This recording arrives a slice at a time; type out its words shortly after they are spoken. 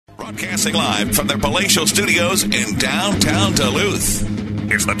Broadcasting live from their palatial studios in downtown Duluth.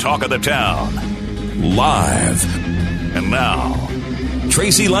 It's the talk of the town. Live. And now,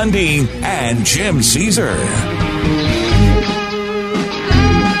 Tracy Lundeen and Jim Caesar.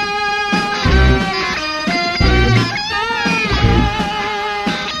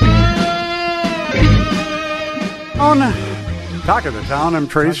 Talk of the town, I'm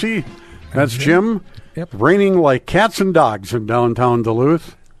Tracy. That's Jim. Yep. Raining like cats and dogs in downtown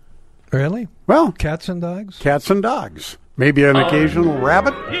Duluth. Really? Well, Cats and dogs? cats and dogs. Maybe an occasional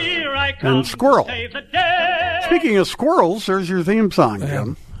rabbit and squirrel. Speaking of squirrels, there's your theme song,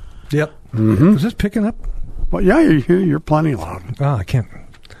 Jim. Yep. Mm-hmm. Is this picking up? Well, yeah, you're plenty loud. Oh, I can't.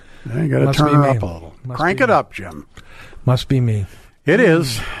 Yeah, you got to Must turn be her me. up a little. Must Crank be it me. up, Jim. Must be me. It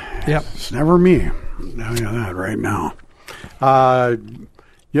is. Yep. It's never me. I'll tell you that right now. It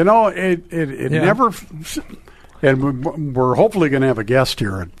Yeah. never. And we're hopefully going to have a guest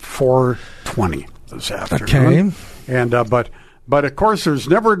here at 4:20 this afternoon. Okay. And but of course, there's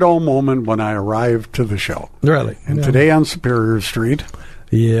never a dull moment when I arrive to the show. Really? And Yeah. today on Superior Street,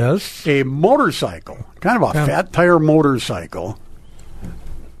 Yes. a motorcycle, kind of a fat tire motorcycle,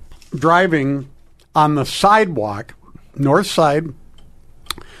 driving on the sidewalk, north side,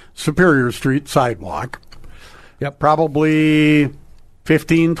 Superior Street sidewalk. Yep. Probably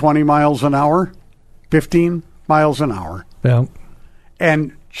 15, 20 miles an hour. 15 miles an hour. Yeah.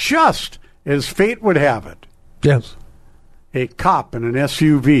 And just as fate would have it, Yes. a cop in an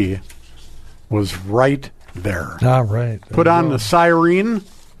SUV was right there. All right. Put on the siren,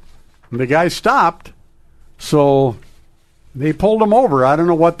 and the guy stopped, so they pulled him over. I don't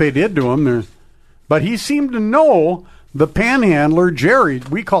know what they did to him, but he seemed to know the panhandler, Jerry.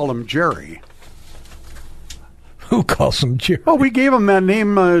 We call him Jerry. Who calls him Jerry? Well, we gave him that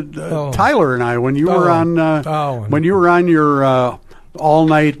name, Tyler and I, when you were on when you were on your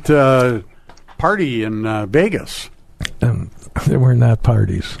all-night party in Vegas. They were not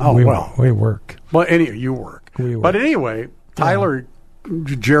parties. Oh, we work. Well, anyway, you work. We work. But anyway, Tyler,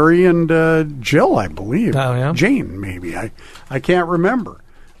 Jerry, and Jill, I believe. Oh, yeah? Jane, maybe. I can't remember.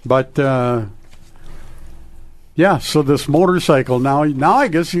 But, yeah, so this motorcycle, now I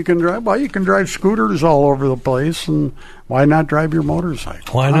guess you can drive. Well, you can drive scooters all over the place, and why not drive your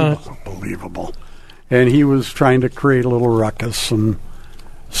motorcycle? Why not? Unbelievable. And he was trying to create a little ruckus and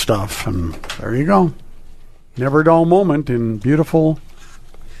stuff, and there you go. Never a dull moment in beautiful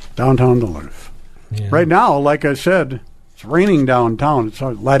downtown Duluth. Yeah. Right now, like I said, it's raining downtown. It's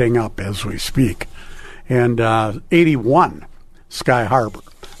letting up as we speak. And 81, Sky Harbor.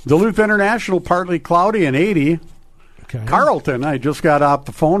 Duluth International, partly cloudy, and 80. Okay. Carlton, I just got off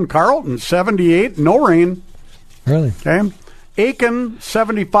the phone. Carlton, 78, no rain. Really? Okay. Aiken,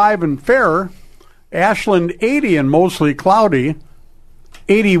 75 and fair. Ashland, 80 and mostly cloudy.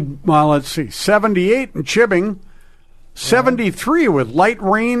 78 in Chibbing. 73 with light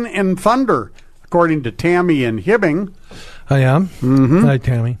rain and thunder, according to Tammy in Hibbing. I am. Mm-hmm. Hi,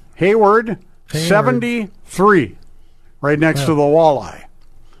 Tammy. Hayward, 73, right next to the Walleye.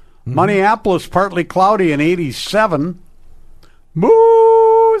 Mm-hmm. Minneapolis, partly cloudy and 87.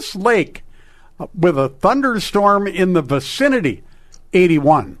 Moose Lake, with a thunderstorm in the vicinity,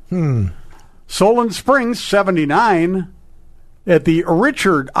 81. Solon Springs, 79. At the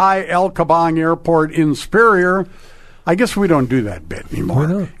Richard I. L. Kabong Airport in Superior. I guess we don't do that bit anymore. We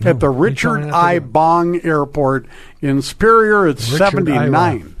don't. At the No, Richard we don't I. have to do it. Bong Airport in Superior, it's Richard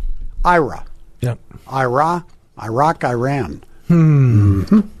 79. Ira. Yep. Iraq, Iran.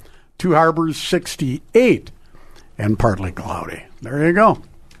 Mm-hmm. Two Harbors, 68. And partly cloudy. There you go.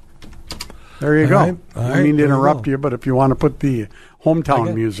 There you go. All I right, mean to there you interrupt go. you, but if you want to put the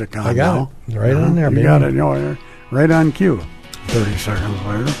hometown music on I got now. it. Right on there, You baby. got it. Right on cue. 30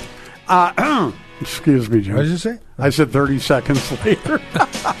 seconds later. Excuse me, Jim. What did you say? I said 30 seconds later.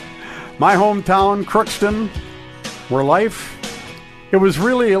 My hometown, Crookston, where life, it was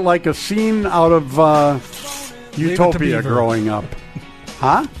really like a scene out of Utopia Beaver. growing up.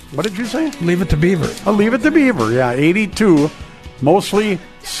 Huh? What did you say? Leave it to Beaver. I'll leave it to Beaver. Yeah, 82, mostly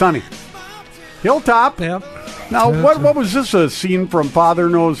sunny. Hilltop. Yep. Now, That's what was this, a scene from Father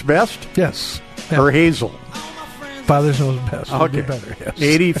Knows Best? Yes. Yep. Or Hazel? Father's knows best. Would Okay. be better. Yes.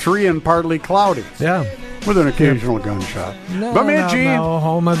 83 and partly cloudy. Yeah. With an occasional gunshot. Bemidji, No,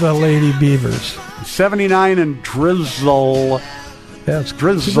 home of the Lady Beavers. 79 and drizzle. Yeah, it's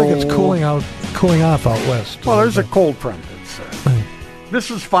Drizzle. Seems like it's cooling off out west. Well, there's a cold front.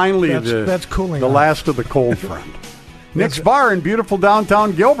 This is finally That's cooling the off. last of the cold front. Nick's Bar in beautiful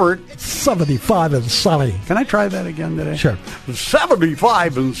downtown Gilbert. 75 and sunny. Can I try that again today? Sure.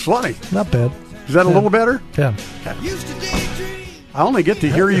 75 and sunny. Not bad. Is that a little better? Yeah. I only get to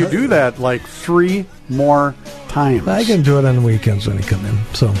hear you do that like 3 more times. I can do it on the weekends when you come in.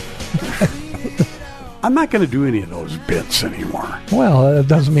 So, I'm not going to do any of those bits anymore. well, it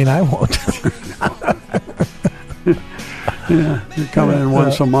doesn't mean I won't. Yeah, you're coming in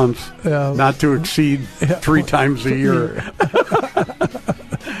once a month, Yeah. not to exceed 3 times a year.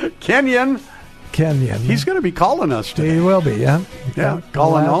 Kenyon, he's going to be calling us today. He will be, yeah. Yeah,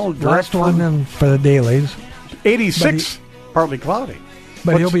 calling all direct last one from in for the dailies. 86, partly cloudy.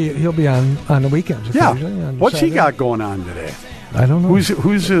 But he'll be on the weekends. Yeah. occasionally, on What's he Saturday. got going on today? I don't know.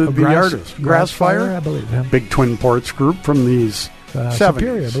 Who's the artist? Grassfire? I believe. Yeah. Big Twin Ports group from these 70s,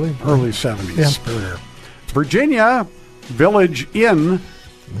 Superior, I believe. early 70s. Yeah. Superior. Virginia, Village Inn,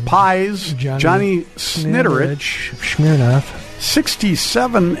 Pies, Johnny Snitterich, Smirnoff.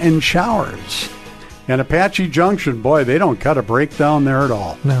 67 and showers. And Apache Junction, boy, they don't cut a break down there at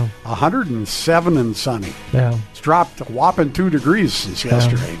all. No. 107 and sunny. Yeah. It's dropped a whopping 2 degrees since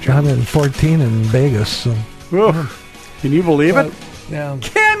yesterday, Jim. 114 in Vegas. So. Oof. Can you believe it? Yeah.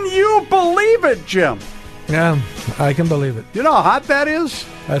 Can you believe it, Jim? Yeah, I can believe it. You know how hot that is?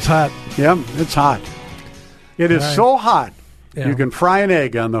 That's hot. Yeah, it's hot. It is Right. so hot, Yeah. you can fry an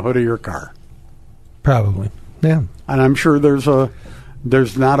egg on the hood of your car. Probably. Yeah. And I'm sure there's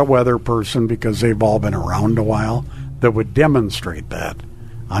not a weather person, because they've all been around a while, that would demonstrate that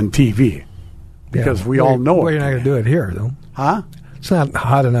on TV. Because we all know well, it. you're not going to do it here, though. Huh? It's not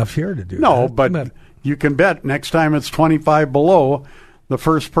hot enough here to do No, that. but you can bet next time it's 25 below, the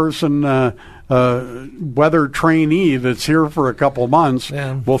first person weather trainee that's here for a couple months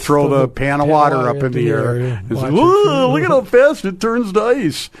will throw the pan of water up in the air. And say, "Whoa, look at how fast it turns to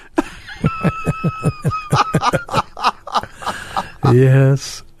ice."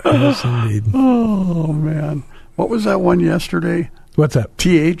 Yes. Yes, indeed. Oh, man. What was that one yesterday? What's that?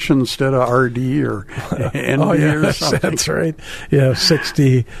 TH instead of RD or ND Oh, or yes, something. that's right. Yeah,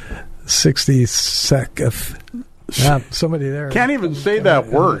 60 second. Yeah, somebody there. Can't even say that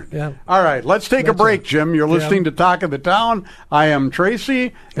word. Yeah. All right, let's take a break, Jim. You're listening to Talk of the Town. I am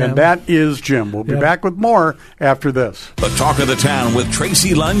Tracy, and that is Jim. We'll be back with more after this. The Talk of the Town with Tracy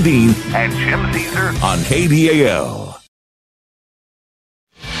Lundeen and Jim Caesar on KDAL.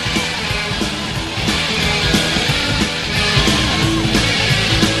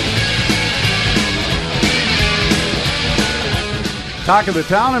 Talk of the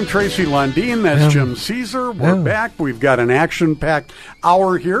Town. I'm Tracy Lundeen. That's Jim Caesar. We're back. We've got an action-packed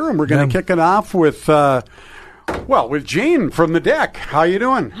hour here, and we're going to kick it off with, with Jane from the deck. How you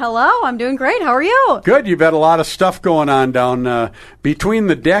doing? Hello, I'm doing great. How are you? Good. You've had a lot of stuff going on down between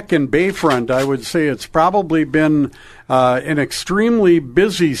the deck and Bayfront. I would say it's probably been an extremely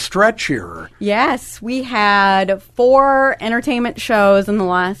busy stretch here. Yes, we had 4 entertainment shows in the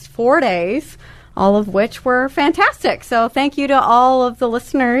last 4 days, all of which were fantastic. So thank you to all of the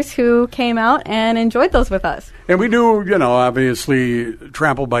listeners who came out and enjoyed those with us. And we do, obviously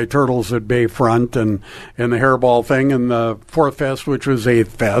Trampled by Turtles at Bayfront and the Hairball thing and the 4th Fest, which was 8th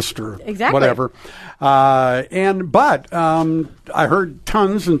Fest or whatever. But I heard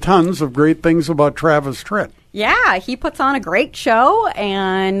tons and tons of great things about Travis Tritt. Yeah, he puts on a great show,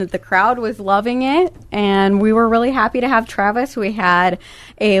 and the crowd was loving it, and we were really happy to have Travis. We had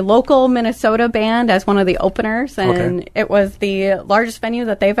a local Minnesota band as one of the openers, and it was the largest venue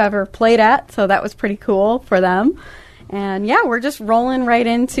that they've ever played at, so that was pretty cool for them. And, yeah, we're just rolling right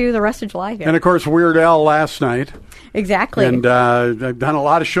into the rest of July here. And, of course, Weird Al last night. Exactly. And I've done a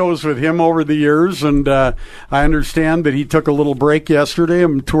lot of shows with him over the years, and I understand that he took a little break yesterday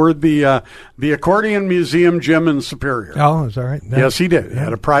and toured the Accordion Museum Gym in Superior. Oh, is that right? Yeah. Yes, he did. He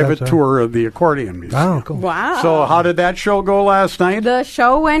had a private tour of the Accordion Museum. Oh, cool. Wow. So how did that show go last night? The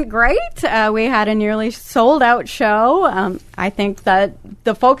show went great. We had a nearly sold-out show. I think that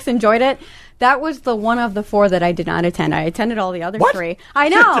the folks enjoyed it. That was the one of the 4 that I did not attend. I attended all the other 3. I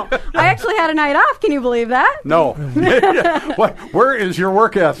know. I actually had a night off. Can you believe that? No. Where is your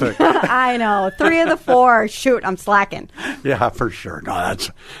work ethic? I know. 3 of the 4. Shoot, I'm slacking. Yeah, for sure. No,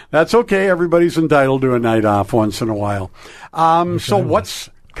 that's okay. Everybody's entitled to a night off once in a while. So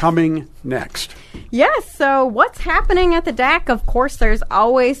what's coming next? Yes, so what's happening at the DAC? Of course, there's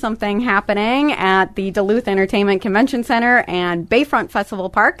always something happening at the Duluth Entertainment Convention Center and Bayfront Festival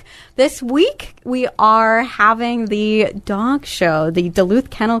Park. This week, we are having the dog show, the Duluth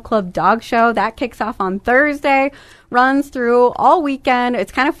Kennel Club Dog Show. That kicks off on Thursday, runs through all weekend.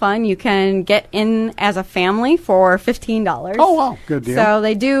 It's kind of fun. You can get in as a family for $15. Oh, wow. Good deal. So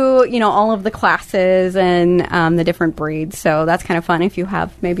they do, all of the classes and the different breeds. So that's kind of fun if you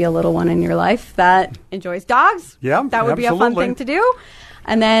have maybe a little one in your life that enjoys dogs. Yeah, that would be a fun absolutely. thing to do.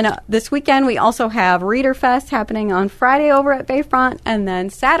 And then this weekend, we also have Reader Fest happening on Friday over at Bayfront. And then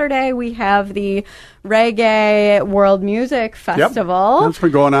Saturday, we have the Reggae World Music Festival. Yep. That's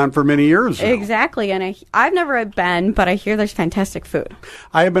been going on for many years now. Exactly. And I've never been, but I hear there's fantastic food.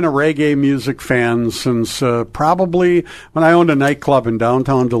 I have been a reggae music fan since probably when I owned a nightclub in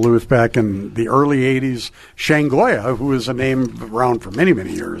downtown Duluth back in the early 80s. Shangoya, who is a name around for many,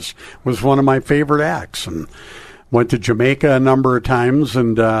 many years, was one of my favorite acts. And went to Jamaica a number of times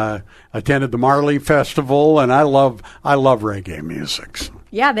and attended the Marley Festival. And I love reggae music. So.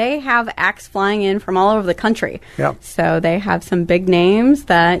 Yeah, they have acts flying in from all over the country. Yep. So they have some big names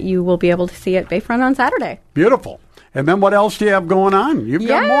that you will be able to see at Bayfront on Saturday. Beautiful. And then what else do you have going on? You've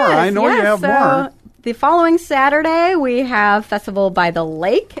got more. I know you have more. The following Saturday, we have Festival by the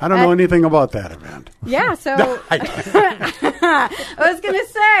Lake. I don't know anything about that event. Yeah, so I was going to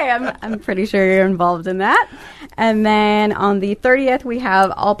say, I'm pretty sure you're involved in that. And then on the 30th, we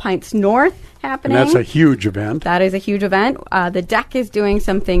have All Pints North happening. And that's a huge event. That is a huge event. The deck is doing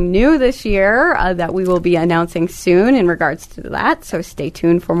something new this year that we will be announcing soon in regards to that. So stay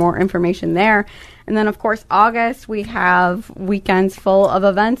tuned for more information there. And then, of course, August, we have weekends full of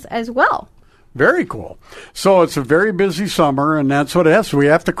events as well. Very cool. So it's a very busy summer, and that's what it is. We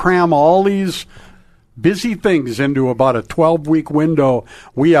have to cram all these busy things into about a 12-week window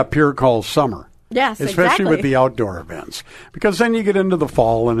we up here call summer. Yes, especially with the outdoor events. Because then you get into the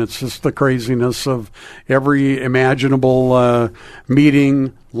fall, and it's just the craziness of every imaginable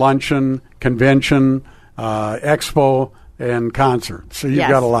meeting, luncheon, convention, expo, and concert. So you've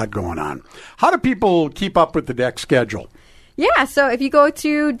got a lot going on. How do people keep up with the deck schedule? Yeah, so if you go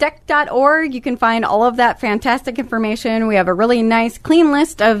to deck.org, you can find all of that fantastic information. We have a really nice, clean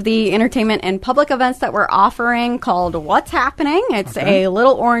list of the entertainment and public events that we're offering called What's Happening. It's a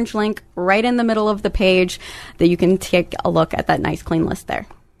little orange link right in the middle of the page that you can take a look at that nice, clean list there.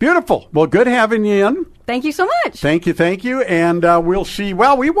 Beautiful. Well, good having you in. Thank you so much. Thank you. And we'll see.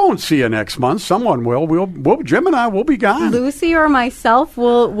 Well, we won't see you next month. Someone will. We'll Jim and I will be gone. Lucy or myself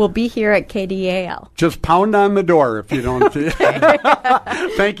will be here at KDAL. Just pound on the door if you don't.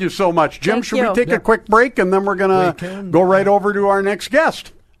 Thank you so much. Jim, should we take a quick break and then we're going to go right over to our next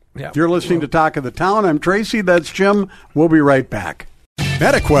guest? If you're listening to Talk of the Town, I'm Tracy. That's Jim. We'll be right back.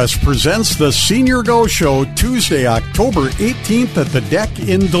 MetaQuest presents the Senior Go Show Tuesday, October 18th at the Deck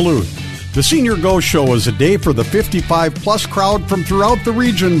in Duluth. The Senior Go Show is a day for the 55-plus crowd from throughout the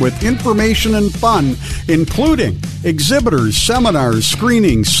region with information and fun, including exhibitors, seminars,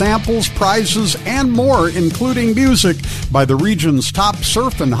 screenings, samples, prizes, and more, including music by the region's top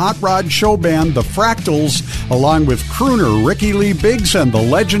surf and hot rod show band, the Fractals, along with crooner Ricky Lee Biggs and the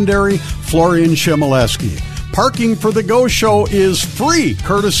legendary Florian Chmielewski. Parking for the Go Show is free,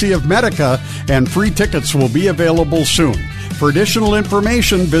 courtesy of Medica, and free tickets will be available soon. For additional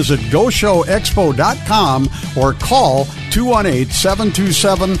information, visit GoShowExpo.com or call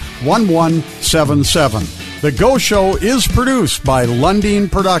 218-727-1177. The Go Show is produced by Lundeen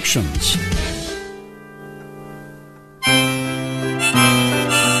Productions.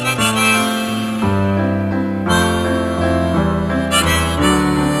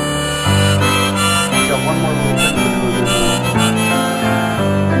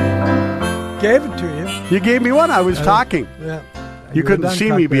 Gave it to you. You gave me one. I was talking. Yeah. You couldn't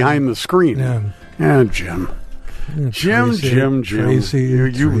see me behind the screen. Yeah. And Jim. Jim.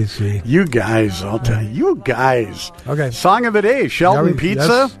 Tracy. You guys, I'll tell you. You guys. Okay. Song of the day, Shelton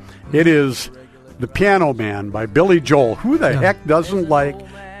Pizza. It is The Piano Man by Billy Joel. Who the heck doesn't like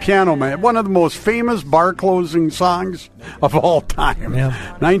Piano Man? One of the most famous bar closing songs of all time. Yeah.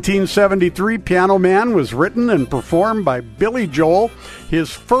 1973, Piano Man was written and performed by Billy Joel,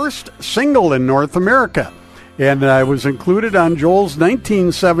 his first single in North America. And was included on Joel's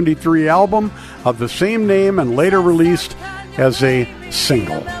 1973 album of the same name and later released as a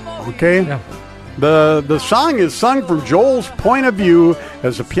single. Okay? Yeah. The song is sung from Joel's point of view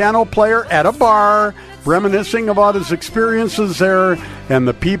as a piano player at a bar, reminiscing about his experiences there and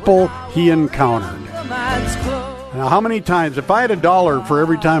the people he encountered. Now, how many times, if I had $1 for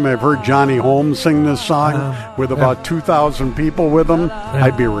every time I've heard Johnny Holmes sing this song with about 2,000 people with him,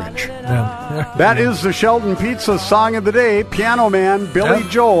 I'd be rich. Yeah. That is the Shelton Pizza Song of the Day, Piano Man, Billy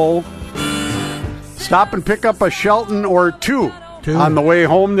Joel. Stop and pick up a Shelton or two on the way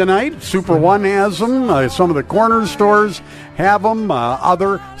home tonight. Super One has them. Some of the corner stores have them.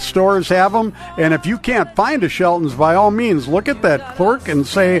 Other stores have them. And if you can't find a Shelton's, by all means, look at that clerk and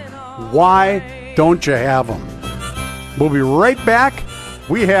say, why don't you have them? We'll be right back.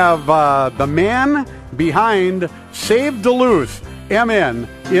 We have the man behind Save Duluth, MN,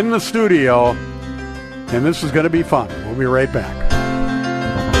 in the studio. And this is going to be fun. We'll be right back.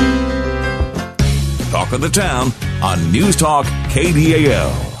 Talk of the Town on News Talk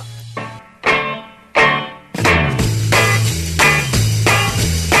KDAL.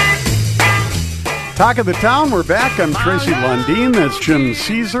 Talk of the Town, we're back. I'm Tracy Lundeen. That's Jim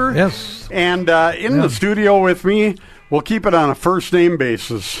Caesar. Yes. And in the studio with me, we'll keep it on a first-name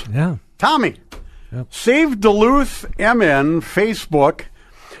basis. Yeah. Tommy, Yep. Save Duluth MN Facebook.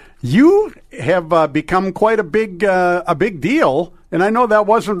 You have become quite a big deal, and I know that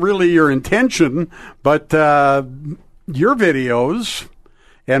wasn't really your intention, but your videos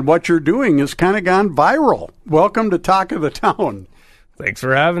and what you're doing has kind of gone viral. Welcome to Talk of the Town. Thanks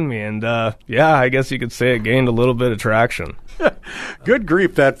for having me. And, I guess you could say it gained a little bit of traction. Good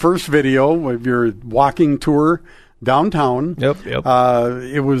grief, that first video of your walking tour downtown. Yep.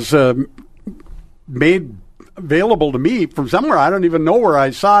 It was made available to me from somewhere. I don't even know where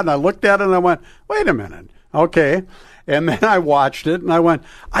I saw it. And I looked at it and I went, wait a minute. Okay. And then I watched it and I went,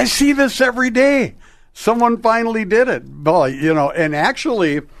 I see this every day. Someone finally did it. Well, and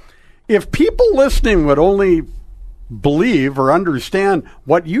actually, if people listening would only believe or understand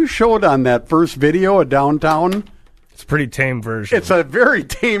what you showed on that first video of downtown, It's a pretty tame version. it's a very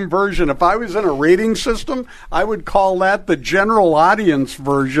tame version. If I was in a rating system, I would call that the general audience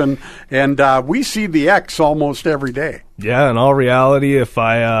version, and we see the X almost every day. Yeah, in all reality, if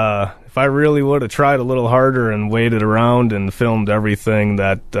I really would have tried a little harder and waited around and filmed everything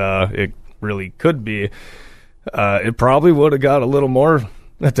that it really could be, it probably would have got a little more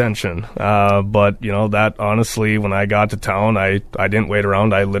attention. But, that honestly, when I got to town, I didn't wait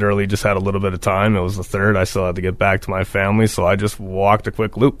around. I literally just had a little bit of time. It was the 3rd. I still had to get back to my family, so I just walked a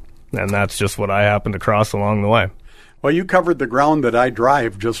quick loop. And that's just what I happened to cross along the way. Well, you covered the ground that I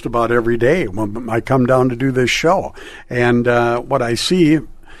drive just about every day when I come down to do this show. And what I see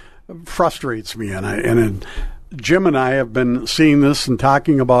frustrates me. And Jim and I have been seeing this and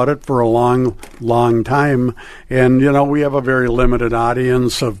talking about it for a long, long time. And, we have a very limited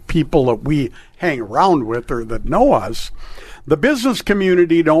audience of people that we hang around with or that know us. The business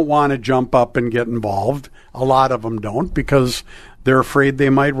community don't want to jump up and get involved. A lot of them don't because they're afraid they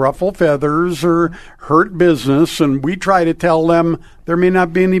might ruffle feathers or hurt business. And we try to tell them there may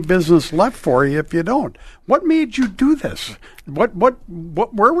not be any business left for you if you don't. What made you do this? Where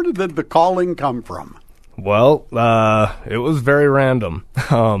did the calling come from? Well, it was very random.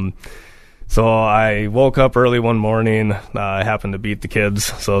 So I woke up early one morning. I happened to beat the kids,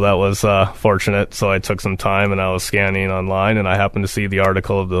 so that was fortunate. So I took some time and I was scanning online, and I happened to see the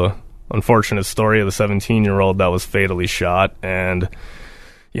article of the unfortunate story of the 17-year-old that was fatally shot. And,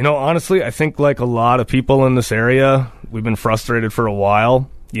 honestly, I think like a lot of people in this area, we've been frustrated for a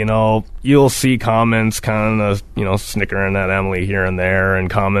while. You'll see comments kind of, snickering at Emily here and there and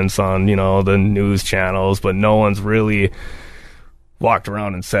comments on, the news channels, but no one's really walked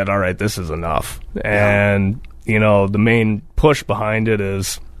around and said, all right, this is enough. Yeah. And, the main push behind it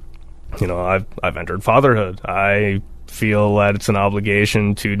is, I've entered fatherhood. I feel that it's an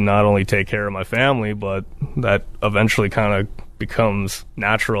obligation to not only take care of my family, but that eventually kind of becomes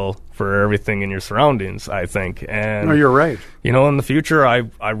natural for everything in your surroundings, I think. And no, you're right. In the future,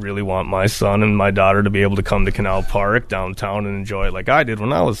 I really want my son and my daughter to be able to come to Canal Park downtown and enjoy it like I did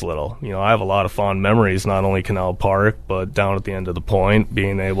when I was little. I have a lot of fond memories, not only Canal Park, but down at the end of the Point,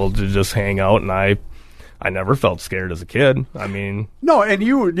 being able to just hang out. And I never felt scared as a kid. I mean... No, and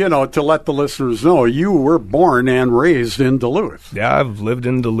you to let the listeners know, you were born and raised in Duluth. Yeah, I've lived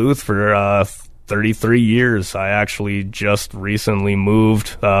in Duluth for 33 years. I actually just recently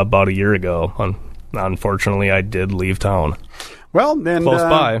moved about a year ago. Unfortunately, I did leave town. Well, then... Close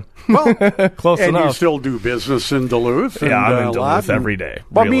by. Well, close and enough. You still do business in Duluth. Yeah, I'm in Duluth every day,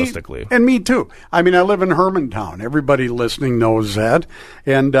 realistically. Me too. I mean, I live in Hermantown. Everybody listening knows that.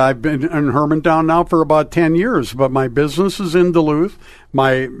 And I've been in Hermantown now for about 10 years. But my business is in Duluth.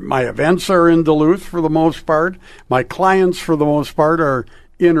 My events are in Duluth for the most part. My clients, for the most part, are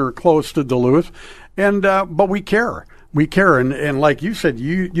in or close to Duluth. And but we care. We care, and like you said,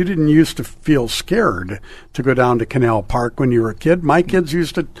 you didn't used to feel scared to go down to Canal Park when you were a kid. My kids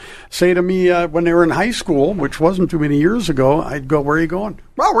used to say to me when they were in high school, which wasn't too many years ago, I'd go, "Where are you going?"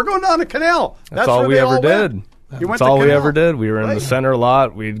 "Well, we're going down to Canal." That's all we ever did. That's all we ever did. We were in Right. the center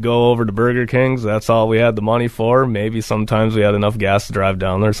lot. We'd go over to Burger King's. That's all we had the money for. Maybe sometimes we had enough gas to drive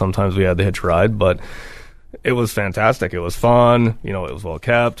down there. Sometimes we had to hitch a ride, but it was fantastic. It was fun. It was well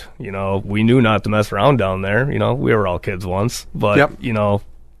kept. We knew not to mess around down there. We were all kids once, but, Yep.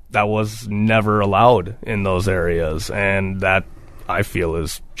 that was never allowed in those areas. And that, I feel,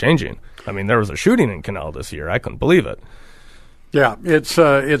 is changing. I mean, there was a shooting in Canal this year. I couldn't believe it. Yeah, it's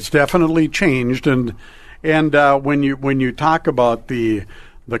definitely changed. And when you talk about the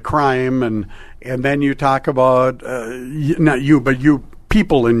the crime, and then you talk about not you, but you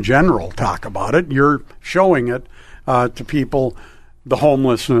people in general talk about it. You're showing it to people, the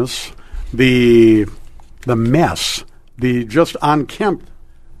homelessness, the mess, the just unkempt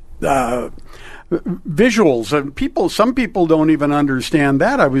visuals, and some people don't even understand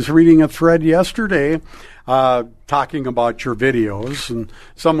that. I was reading a thread yesterday talking about your videos, and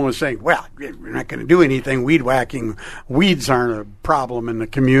someone was saying, well, we're not going to do anything weed whacking. Weeds aren't a problem in the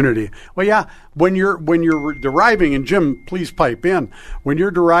community. Well, yeah, when you're deriving, and Jim, please pipe in, when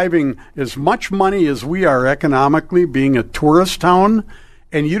you're deriving as much money as we are economically, being a tourist town,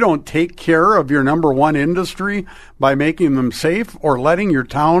 and you don't take care of your number one industry by making them safe or letting your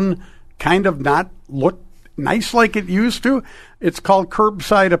town kind of not look nice like it used to, it's called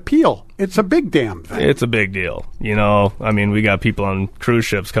curbside appeal. It's a big damn thing. It's a big deal. You know, I mean, we got people on cruise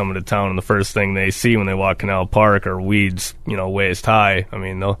ships coming to town, and the first thing they see when they walk Canal Park are weeds, you know, waist high. I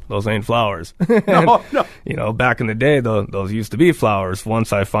mean, those ain't flowers. No. You know, back in the day, those used to be flowers.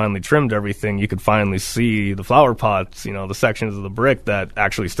 Once I finally trimmed everything, you could finally see the flower pots, you know, the sections of the brick that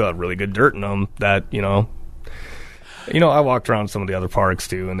actually still had really good dirt in them that, you know, I walked around some of the other parks,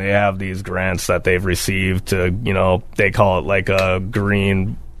 too, and they have these grants that they've received to, you know, they call it like a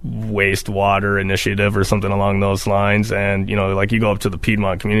green wastewater initiative or something along those lines. And, you know, like you go up to the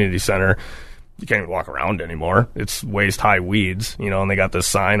Piedmont Community Center, you can't even walk around anymore. It's waist-high weeds, you know, and they got this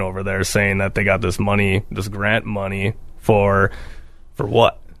sign over there saying that they got this money, this grant money for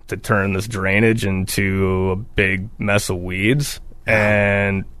what? To turn this drainage into a big mess of weeds.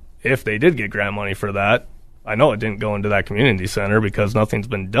 And if they did get grant money for that, I know it didn't go into that community center because nothing's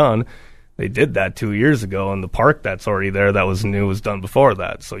been done. They did that 2 years ago, and the park that's already there that was new was done before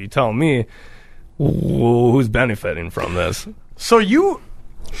that. So you tell me who's benefiting from this? So you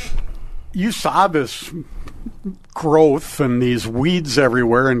saw this growth and these weeds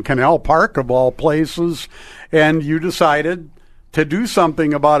everywhere in Canal Park, of all places, and you decided to do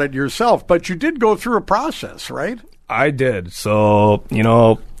something about it yourself. But you did go through a process, right? I did. So, you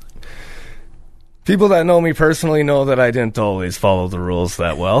know, people that know me personally know that I didn't always follow the rules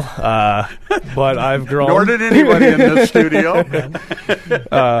that well, but I've grown. Nor did anybody in this studio.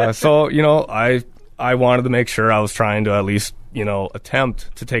 So, you know, I wanted to make sure I was trying to at least, you know,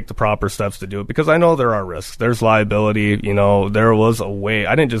 attempt to take the proper steps to do it, because I know there are risks. There's liability. You know, there was a way.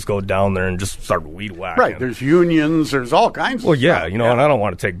 I didn't just go down there and just start weed whacking. Right. There's unions. There's all kinds of stuff. Yeah, you know, yeah. And I don't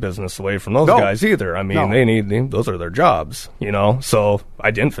want to take business away from those guys either. I mean, those are their jobs, you know. So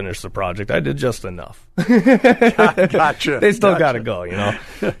I didn't finish the project. I did just enough. Gotcha. They still got to go, you know.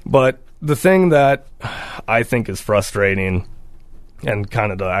 But the thing that I think is frustrating, and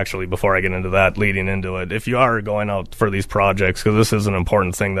kind of actually, before I get into that, leading into it, if you are going out for these projects, because this is an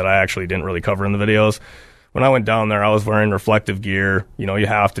important thing that I actually didn't really cover in the videos. When I went down there, I was wearing reflective gear. You know, you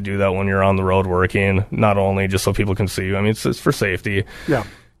have to do that when you're on the road working, not only just so people can see you. I mean, it's for safety. Yeah.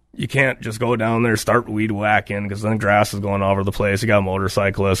 You can't just go down there, start weed whacking, because then grass is going all over the place. You got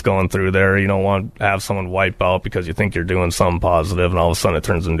motorcyclists going through there. You don't want to have someone wipe out because you think you're doing something positive, and all of a sudden it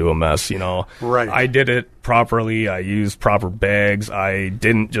turns into a mess, you know. Right. I did it properly. I used proper bags. I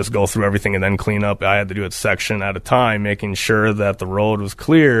didn't just go through everything and then clean up. I had to do it section at a time, making sure that the road was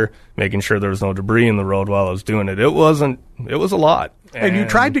clear, making sure there was no debris in the road while I was doing it. It was a lot. And you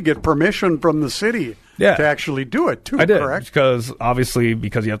tried to get permission from the city to actually do it, too, I did, correct? because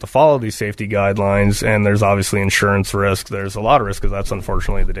you have to follow these safety guidelines, and there's obviously insurance risk. There's a lot of risk, because that's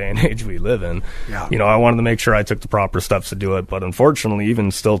unfortunately the day and age we live in. Yeah. You know, I wanted to make sure I took the proper steps to do it, but unfortunately, even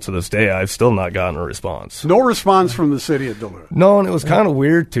still to this day, I've still not gotten a response. No response from the city of Duluth. No, and it was kind of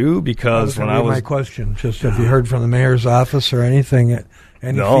weird, too, because when I was... my question, just have you heard from the mayor's office or anything...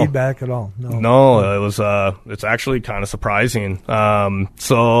 Any feedback at all? No, it was. It's actually kind of surprising.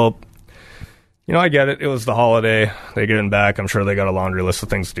 So, you know, I get it. It was the holiday. They getting back. I'm sure they got a laundry list of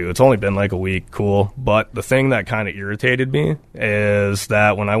things to do. It's only been like a week. Cool. But the thing that kind of irritated me is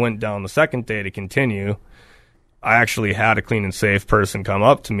that when I went down the second day to continue, I actually had a clean and safe person come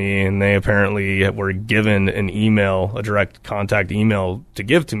up to me, and they apparently were given an email, a direct contact email to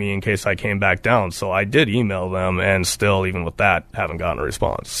give to me in case I came back down. So I did email them, and still, even with that, haven't gotten a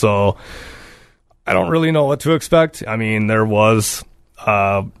response. So I don't really know what to expect. I mean, there was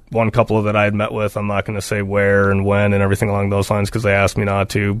one couple that I had met with. I'm not going to say where and when and everything along those lines, because they asked me not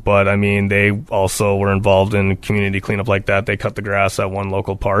to. But, I mean, they also were involved in community cleanup like that. They cut the grass at one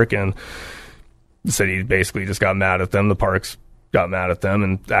local park, and the city basically just got mad at them. The parks got mad at them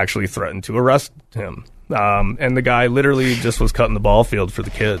and actually threatened to arrest him. And the guy literally just was cutting the ball field for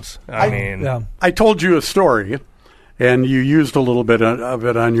the kids. I mean... I told you a story, And you used a little bit of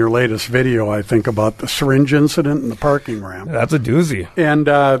it on your latest video, I think, about the syringe incident in the parking ramp. That's a doozy. And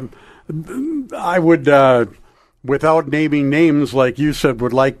I would, without naming names, like you said,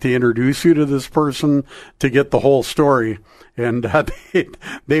 would like to introduce you to this person to get the whole story. And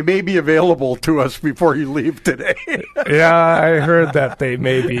they may be available to us before you leave today. Yeah, I heard that they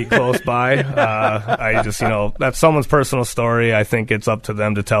may be close by. I just, that's someone's personal story. I think it's up to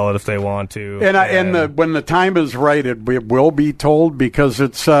them to tell it if they want to. And when the time is right, it will be told, because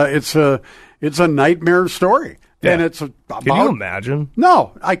it's a nightmare story. Yeah. And it's about, Can you imagine?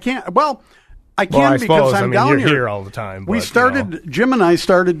 No, I can't. Well, I can, because I'm down you're here all the time. We started, Jim and I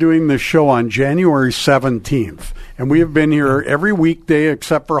started doing this show on January 17th, and we have been here every weekday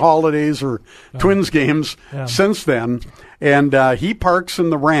except for holidays or Twins games since then. And he parks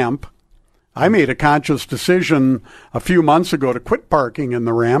in the ramp. I made a conscious decision a few months ago to quit parking in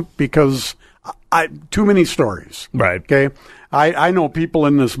the ramp because too many stories. Right. Okay. I know people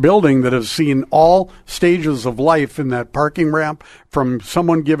in this building that have seen all stages of life in that parking ramp, from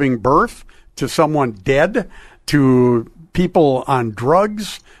someone giving birth to someone dead, to people on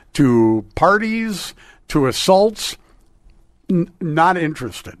drugs, to parties, to assaults. Not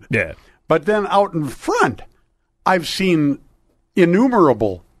interested. Yeah. But then out in front, I've seen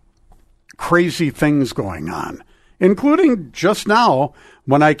innumerable crazy things going on, including just now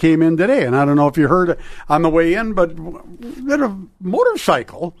when I came in today. And I don't know if you heard on the way in, but there's a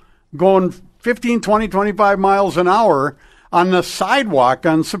motorcycle going 15, 20, 25 miles an hour on the sidewalk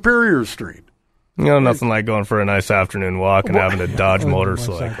on Superior Street. Nothing like going for a nice afternoon walk and having a Dodge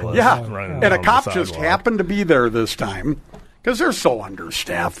motorcycle. Yeah, and a cop just happened to be there this time, because they're so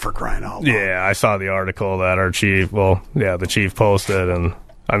understaffed, for crying out loud. Yeah, I saw the article that the chief posted, and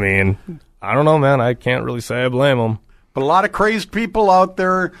I mean, I don't know, man. I can't really say I blame him. But a lot of crazed people out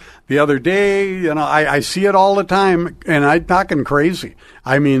there. The other day, I see it all the time, and I'm talking crazy.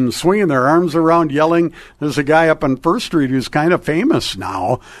 I mean, swinging their arms around, yelling. There's a guy up on First Street who's kind of famous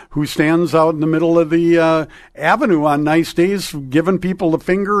now, who stands out in the middle of the avenue on nice days, giving people the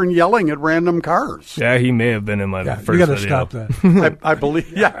finger and yelling at random cars. Yeah, he may have been in my first video. You got to stop that. I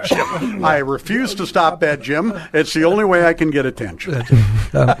believe, yeah, Jim. I refuse to stop that, Jim. It's the only way I can get attention.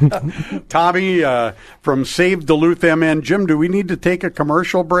 Tommy from Save Duluth MN. Jim, do we need to take a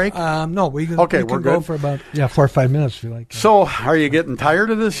commercial break? No, we can we're go good for about 4 or 5 minutes if you like. So, are you getting tired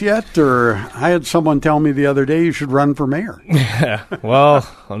of this yet? Or I had someone tell me the other day you should run for mayor. Yeah, well,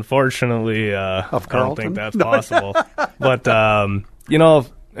 unfortunately, I don't think that's possible. But,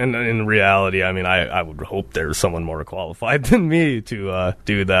 in reality, I mean, I would hope there's someone more qualified than me to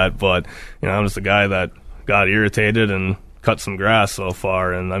do that. But, I'm just a guy that got irritated and cut some grass so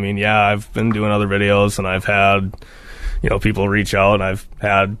far. And, I mean, I've been doing other videos, and I've had people reach out, and I've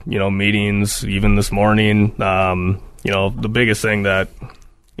had, meetings even this morning. The biggest thing that,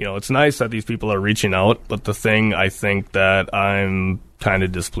 it's nice that these people are reaching out, but the thing I think that I'm kind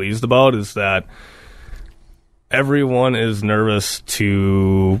of displeased about is that everyone is nervous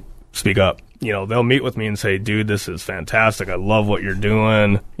to speak up. They'll meet with me and say, dude, this is fantastic. I love what you're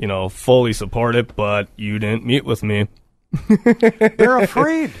doing, fully support it, but you didn't meet with me. They're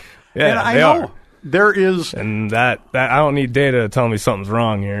afraid. Yeah, and I they know. are. There is, and that I don't need data to tell me something's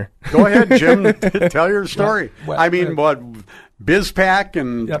wrong here. Go ahead, Jim. Tell your story. Well, BizPac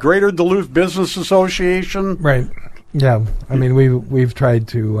and Greater Duluth Business Association. Right. Yeah. I mean, we've tried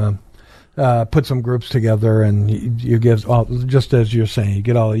to put some groups together, and you get all, just as you're saying, you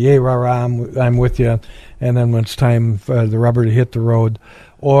get all the yay, rah, rah, I'm with you, and then when it's time for the rubber to hit the road,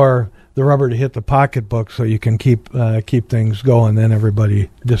 or the rubber to hit the pocketbook, so you can keep things going, then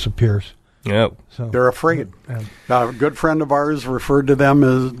everybody disappears. Yep. So they're afraid. A good friend of ours referred to them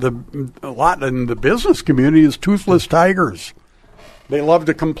as a lot in the business community as toothless tigers. They love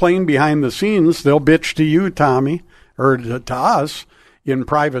to complain behind the scenes. They'll bitch to you, Tommy, or to us in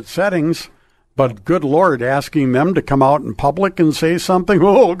private settings. But good Lord, asking them to come out in public and say something,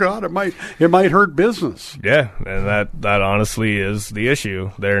 oh God, it might hurt business. Yeah, and that honestly is the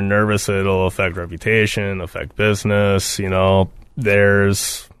issue. They're nervous it'll affect reputation, affect business.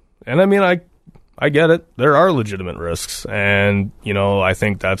 And I mean, I get it. There are legitimate risks. And, I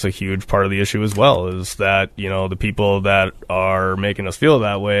think that's a huge part of the issue as well, is that, the people that are making us feel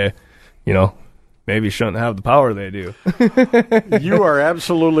that way, maybe shouldn't have the power they do. You are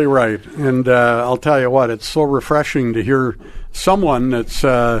absolutely right. And I'll tell you what, it's so refreshing to hear someone that's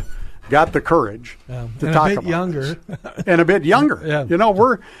got the courage to talk about younger. And a bit younger.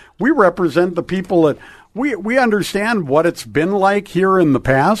 Yeah. We represent the people that we understand what it's been like here in the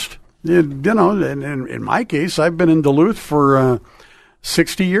past. In my case, I've been in Duluth for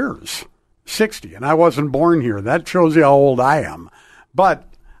 60 years. 60, and I wasn't born here. That shows you how old I am. But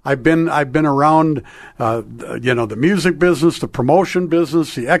I've been around, the music business, the promotion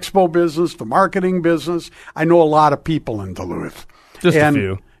business, the expo business, the marketing business. I know a lot of people in Duluth.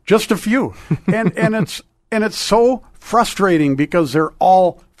 Just a few. and it's so frustrating because they're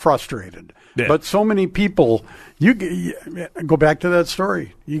all frustrated. Yeah. But so many people, you go back to that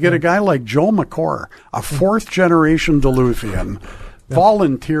story. You get a guy like Joe McCore, a fourth generation Duluthian,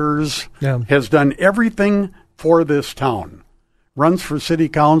 volunteers, has done everything for this town, runs for city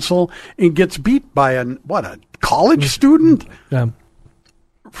council, and gets beat by a college student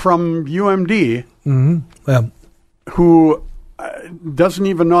from UMD who doesn't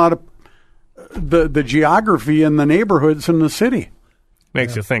even know how to, the geography in the neighborhoods in the city.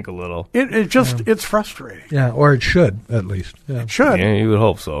 Makes you think a little. It's frustrating. Yeah, or it should, at least. Yeah. It should. Yeah, you would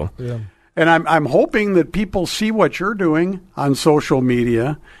hope so. Yeah. And I'm hoping that people see what you're doing on social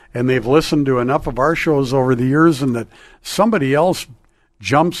media, and they've listened to enough of our shows over the years, and that somebody else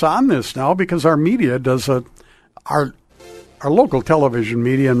jumps on this now, because our media does our local television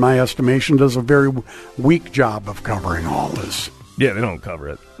media, in my estimation, does a very weak job of covering all this. Yeah, they don't cover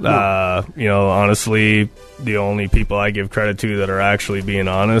it. No. Honestly, the only people I give credit to that are actually being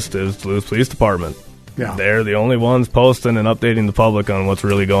honest is Duluth Police Department. Yeah. They're the only ones posting and updating the public on what's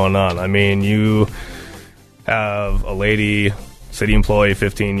really going on. I mean, you have a lady, city employee,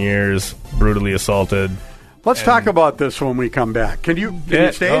 15 years, brutally assaulted. Let's talk about this when we come back. Can you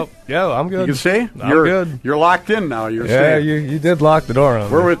stay? Oh, yeah, I'm good. You can stay? I'm good. You're locked in now. You're Yeah, staying. you did lock the door on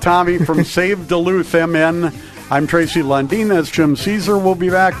me. We're with Tommy from Save Duluth MN. I'm Tracy Lundeen. That's Jim Caesar. We'll be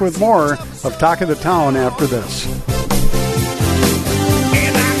back with more of Talk of the Town after this.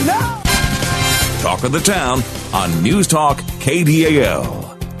 Talk of the Town on News Talk KDAL.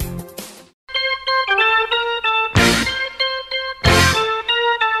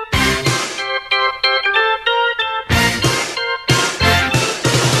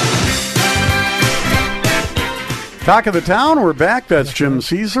 Talk of the Town, we're back. That's Jim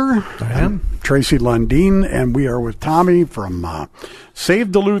Caesar. I am. Tracy Lundeen, and we are with Tommy from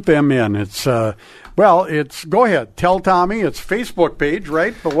Save Duluth MN. It's, go ahead. Tell Tommy. It's Facebook page,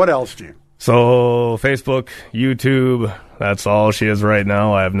 right? But what else do you? So, Facebook, YouTube, that's all she is right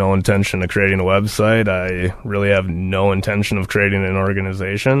now. I have no intention of creating a website. I really have no intention of creating an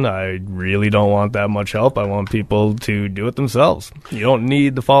organization. I really don't want that much help. I want people to do it themselves. You don't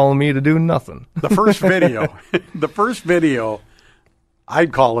need to follow me to do nothing. The first video,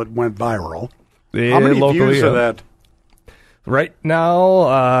 I'd call it, went viral. Yeah, How many locally, views of that? Right now,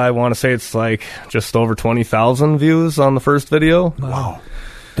 I want to say it's like just over 20,000 views on the first video. Wow.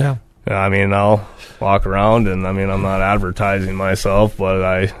 Yeah. I mean, I'll walk around, and I mean, I'm not advertising myself, but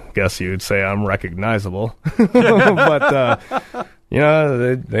I guess you'd say I'm recognizable. But,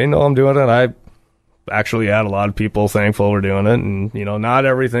 they know I'm doing it. I actually had a lot of people thankful we're doing it, and, not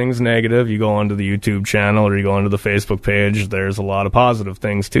everything's negative. You go onto the YouTube channel or you go onto the Facebook page, there's a lot of positive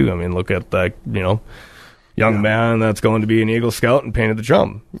things, too. I mean, look at that, young man that's going to be an Eagle Scout and painted the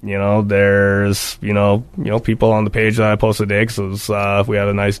drum. There's, people on the page that I posted today, because we had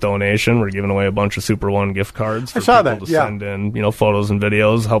a nice donation. We're giving away a bunch of Super One gift cards for people to send in, photos and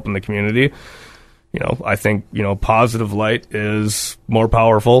videos, helping the community. I think, positive light is more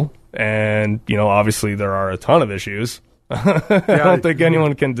powerful. And, obviously there are a ton of issues. I don't think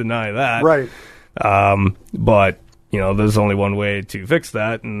anyone can deny that. Right. But, there's only one way to fix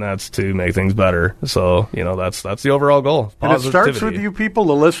that, and that's to make things better. So, that's the overall goal. And it starts with you people,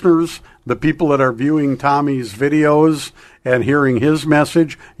 the listeners, the people that are viewing Tommy's videos and hearing his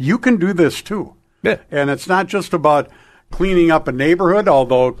message. You can do this too. Yeah. And it's not just about cleaning up a neighborhood,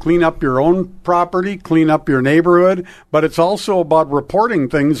 although clean up your own property, clean up your neighborhood, but it's also about reporting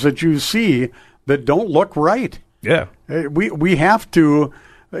things that you see that don't look right. Yeah. We have to.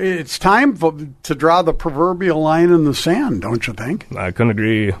 It's time to draw the proverbial line in the sand, don't you think? I couldn't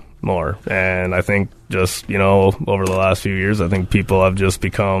agree more. And I think just, over the last few years, I think people have just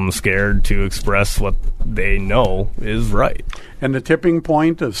become scared to express what they know is right. And the tipping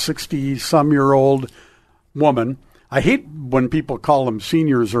point of 60-some-year-old woman. I hate when people call them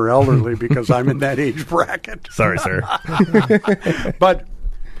seniors or elderly because I'm in that age bracket. Sorry, sir. But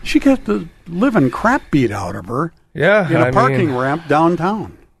she got the living crap beat out of her in a parking ramp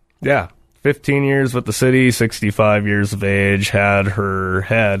downtown. Yeah. 15 years with the city, 65 years of age, had her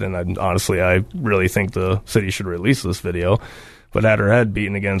head, and I really think the city should release this video, but had her head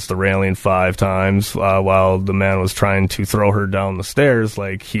beaten against the railing 5 times while the man was trying to throw her down the stairs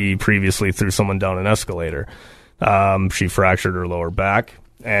like he previously threw someone down an escalator. She fractured her lower back,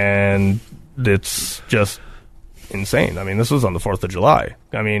 and it's just insane. I mean, this was on the 4th of July.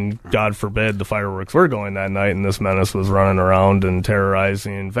 I mean, God forbid the fireworks were going that night and this menace was running around and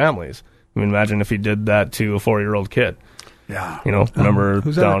terrorizing families. I mean, imagine if he did that to a 4-year-old kid. Yeah. You know, remember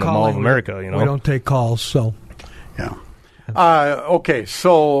Who's down ever in Mall of calling? America, you know. We don't take calls, so. Yeah. Okay,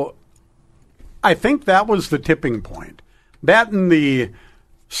 so I think that was the tipping point. That and the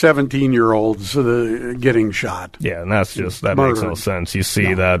 17-year-olds getting shot. Yeah, and that makes no sense. You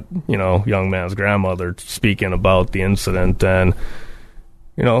see that, you know, young man's grandmother speaking about the incident, and,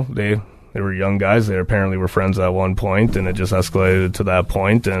 you know, they were young guys. They apparently were friends at one point, and it just escalated to that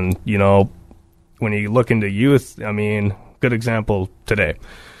point. And, you know, when you look into youth, I mean, good example today.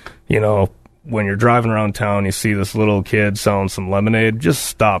 You know, when you're driving around town, you see this little kid selling some lemonade, just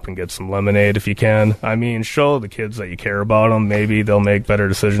stop and get some lemonade if you can. I mean, show the kids that you care about them. Maybe they'll make better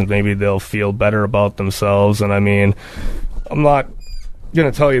decisions. Maybe they'll feel better about themselves. And I mean, I'm not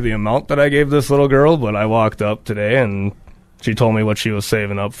going to tell you the amount that I gave this little girl, but I walked up today and she told me what she was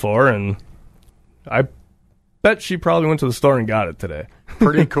saving up for, and I bet she probably went to the store and got it today.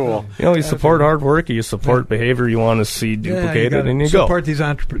 Pretty cool. You know, you support hard work, you support behavior you want to see duplicated, and you go. Support these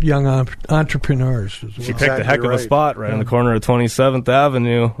young entrepreneurs as well. She picked a heck of a spot right on the corner of 27th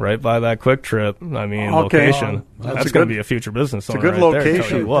Avenue, right by that Quick Trip. I mean, location. That's going to be a future business owner. It's a good right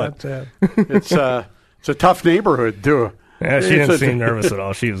location. There, tell you what. It's a tough neighborhood too. Yeah, she didn't seem nervous at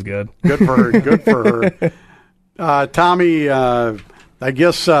all. She was good. Good for her. Good for her. Tommy, I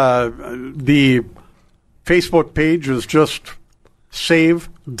guess the Facebook page is just Save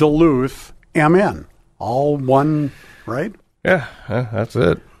Duluth MN. All one, right? Yeah, that's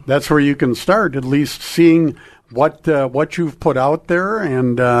it. That's where you can start, at least seeing what you've put out there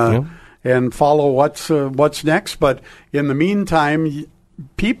and follow what's next. But in the meantime,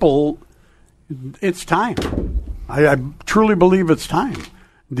 people, it's time. I truly believe it's time.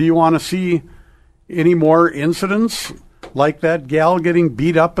 Do you want to see any more incidents like that gal getting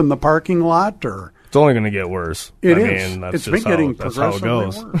beat up in the parking lot? Or it's only going to get worse. It I is. mean, that's it's just been getting that's how it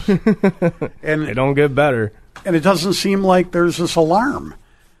goes. worse. And they don't get better. And it doesn't seem like there's this alarm.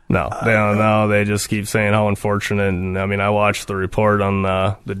 No, they don't know. They just keep saying how unfortunate. And I mean, I watched the report on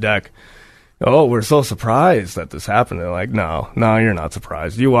the deck. Oh, we're so surprised that this happened. They're like, no, you're not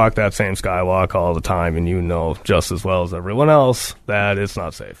surprised. You walk that same skywalk all the time, and you know just as well as everyone else that it's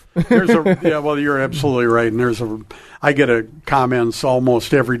not safe. Well, you're absolutely right. And I get comments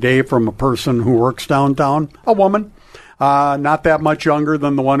almost every day from a person who works downtown, a woman, not that much younger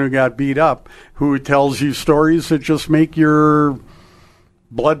than the one who got beat up, who tells you stories that just make your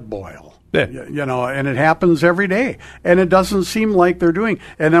blood boil. Yeah. You know, and it happens every day. And it doesn't seem like they're doing.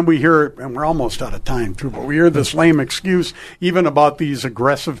 And then we hear, and we're almost out of time, too, but we hear this lame excuse even about these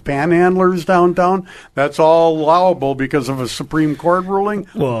aggressive panhandlers downtown. That's all allowable because of a Supreme Court ruling.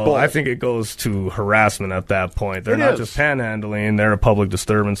 Well, I think it goes to harassment at that point. They're not just panhandling. They're a public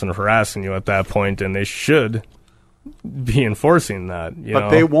disturbance and harassing you at that point, and they should be enforcing that. But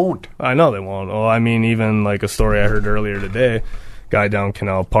they won't. I know they won't. Well, I mean, even like a story I heard earlier today, guy down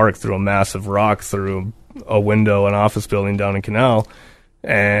Canal Park threw a massive rock through a window, an office building down in Canal,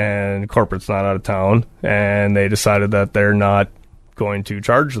 and corporate's not out of town, and they decided that they're not going to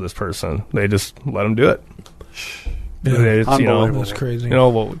charge this person. They just let them do it. Yeah, unbelievable. That's crazy. You know,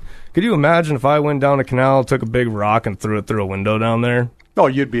 well, could you imagine if I went down to Canal, took a big rock, and threw it through a window down there? Oh,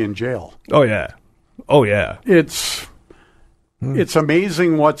 you'd be in jail. Oh, yeah. Oh, yeah. It's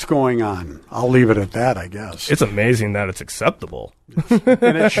amazing what's going on. I'll leave it at that, I guess. It's amazing that it's acceptable.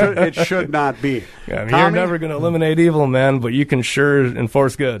 And it should not be. Yeah, I mean, you're never going to eliminate evil, man, but you can sure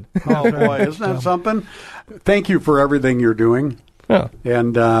enforce good. Oh, boy, isn't that something? Thank you for everything you're doing. Yeah.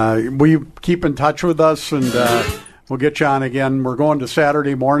 And will you keep in touch with us, and we'll get you on again. We're going to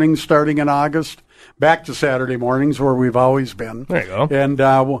Saturday mornings starting in August. Back to Saturday mornings where we've always been. There you go. And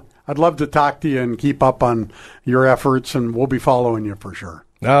I'd love to talk to you and keep up on your efforts, and we'll be following you for sure.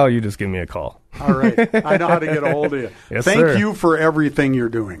 No, you just give me a call. All right. I know how to get a hold of you. Yes, Thank you for everything you're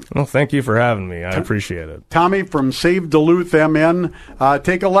doing. Well, thank you for having me. I appreciate it. Tommy from Save Duluth MN.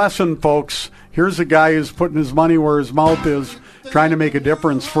 Take a lesson, folks. Here's a guy who's putting his money where his mouth is, trying to make a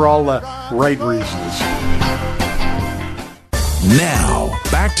difference for all the right reasons. Now,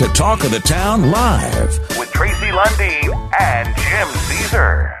 back to Talk of the Town Live with Tracy Lundy and Jim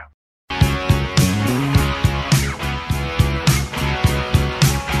Caesar.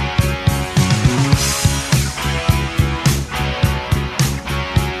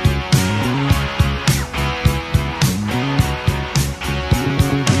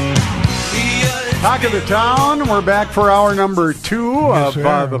 Talk of the Town. We're back for hour number 2 of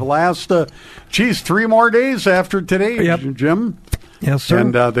the last, 3 more days after today, Yep. Jim. Yes, sir.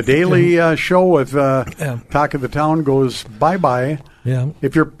 And the daily show with Talk of the Town goes bye-bye. Yeah.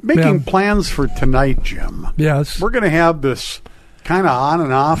 If you're making plans for tonight, Jim, Yes. we're going to have this kind of on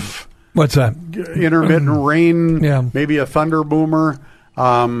and off What's that? intermittent rain, Yeah. maybe a thunder boomer.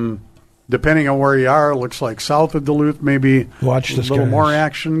 Depending on where you are, it looks like south of Duluth, maybe Watch a the little skies. more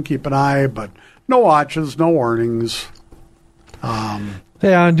action. Keep an eye, but no watches, no warnings.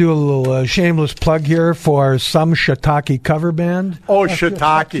 Hey, I'll do a little shameless plug here for some Shiitake cover band. Oh,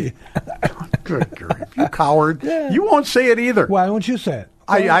 shiitake. Good grief. You coward. Yeah. You won't say it either. Why don't you say it?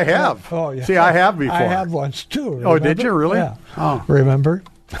 I have. Oh, yeah. See, I have before. I have once, too. Oh, did remember? you really? Yeah. Oh. Remember?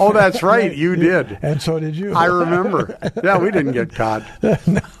 Oh, that's right. You did. And so did you. I remember. Yeah, we didn't get caught.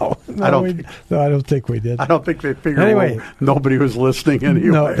 No, I don't I don't think we did. I don't think they figured Anyway. nobody was listening anyway.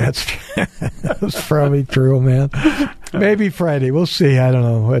 No, that's probably true, man. Maybe Friday. We'll see. I don't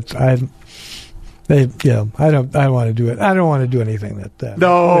know. I don't want to do it. I don't want to do anything that.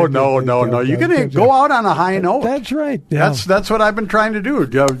 No. You're gonna go out on a high note. That's right. Yeah. That's what I've been trying to do.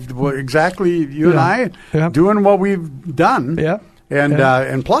 Exactly, you and I doing what we've done. Yeah.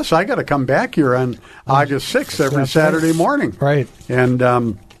 And plus, I got to come back here on August 6th every That's Saturday right. morning. Right. And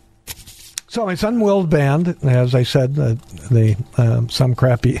So my Sun Willed band, as I said, some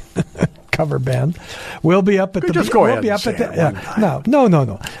crappy cover band, will be up at the. Just go ahead. We'll be and up say at the. it one time.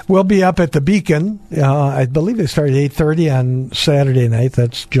 No. We'll be up at the Beacon. I believe they start at 8:30 on Saturday night.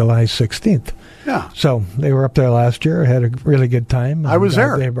 That's July 16th. Yeah. So they were up there last year. Had a really good time. I was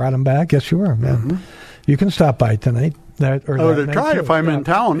there. They brought them back. Yes, you were. Yeah. Mm-hmm. You can stop by tonight. To try if I'm in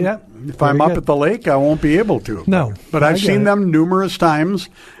town. Yeah. If I'm up at the lake, I won't be able to. No. But I've seen them numerous times,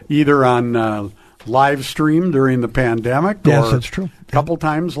 either on live stream during the pandemic Yes, or that's true. a couple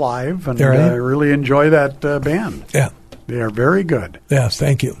times live. And Right. I really enjoy that band. Yeah. They are very good. Yes,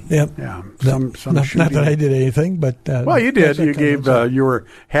 thank you. Yep. Yeah. Not that I did anything, but Well, you did. You gave gave. you were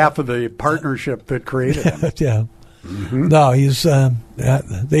half of the partnership that created it. Yeah. Mm-hmm. No, he's.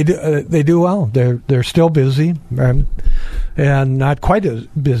 They do well. They're still busy, and not quite as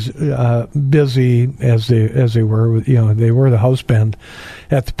busy as they were. You know, they were the house band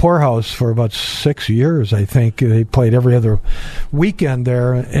at the Poorhouse for about 6 years. I think they played every other weekend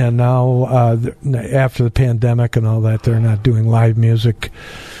there, and now after the pandemic and all that, they're not doing live music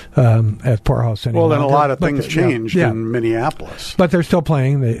at Poorhouse anymore. Well, then a lot of But things yeah, changed yeah. in Minneapolis. But they're still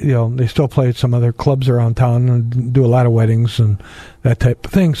playing. They still play at some other clubs around town and do a lot of weddings and that type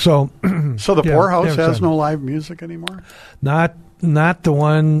of thing. So, So the yeah, Poorhouse there's has a- no live music anymore? not the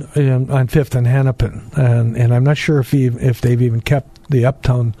one on Fifth and Hennepin, and I'm not sure if they've even kept the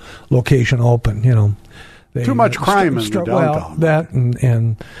Uptown location open. You know, Too much crime in the downtown. Well, that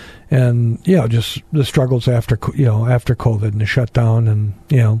and just the struggles after COVID and the shutdown and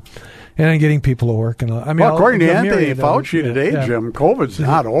and getting people to work and all. I mean, Well, according to the Anthony myriad of- Fauci today, yeah. Jim, COVID's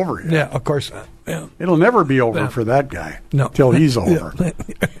not over yet. Yeah, of course not. Yeah. It'll never be over for that guy. No. Till he's over.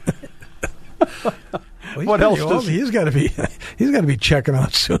 Well, What else does- he's got to be? He's got to be checking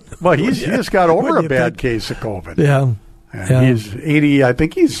out soon. Well, he just got over What a do you bad think? case of COVID. Yeah, And yeah. he's 80. I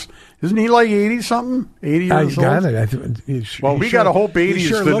think isn't he like 80 something? 80 I years got old? it. Well, we got to hope 80's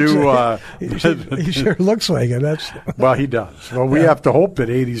the new. He sure looks like it. That's Well, he does. Well, we have to hope that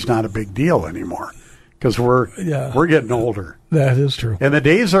 80's not a big deal anymore because we're getting older. that is true. And the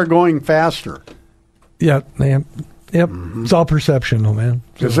days are going faster. Yeah, man. Yep. It's all perception, though, man.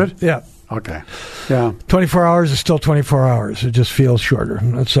 Is it? Yeah. Okay. Yeah. 24 hours is still 24 hours. It just feels shorter.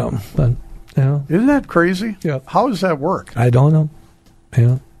 That's something. But Isn't that crazy? Yeah. How does that work? I don't know.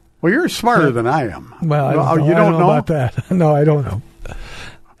 Yeah. Well, you're smarter than I am. Well, I No, don't, you I don't don't know about that. No, I don't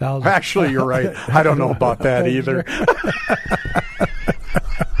know. Actually, you're right. I don't know about that either.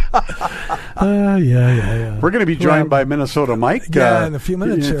 Yeah. We're going to be joined by Minnesota Mike in a few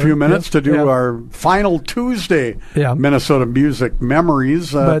minutes in a here. few minutes Yep. to do Yep. our final Tuesday Yeah. Minnesota music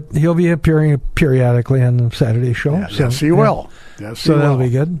memories. But he'll be appearing periodically on the Saturday show. Yes, he will. Yes, So he that'll will. be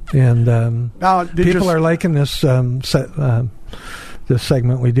good. And Now, people are liking this this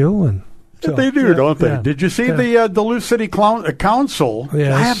segment we do, and so, they do, yeah, don't they? yeah. Did you see Yeah. the Duluth City Council?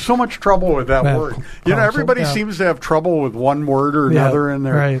 Yes. I have so much trouble with that Yeah, word. council, Everybody yeah. seems to have trouble with one word or Yeah, another in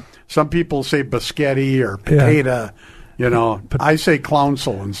there. right. Some people say biscotti or potato. I say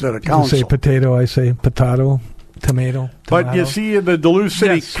council instead of You council. say potato, I say potato, tomato. But you tomato. see, the Duluth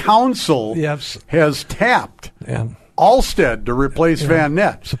City Yes. Council Yes. has tapped Yeah. Alstead to replace Van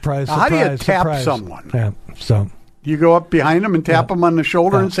Nett. Surprise, Now, how do you surprise, tap surprise. someone? Yeah. So You go up behind them and tap them on the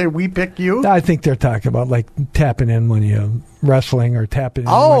shoulder and say, "We pick you." I think they're talking about like tapping in when you wrestling or tapping in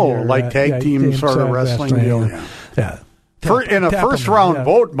Oh, when you're, like tag team sort of wrestling deal, yeah. Yeah. In a Tap first 'em, round yeah.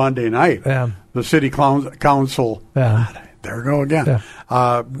 vote Monday night, Yeah. the city council. Yeah. there we go again.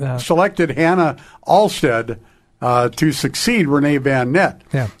 Selected Hannah Alstead to succeed Renee Van Nett,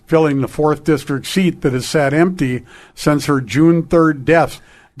 filling the 4th District seat that has sat empty since her June 3rd death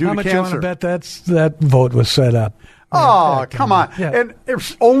due How to much cancer. you want to bet that vote was set up? Oh, come on. Yeah. And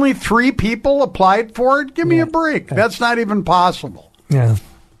if only 3 people applied for it, give me a break. That's not even possible. Yeah.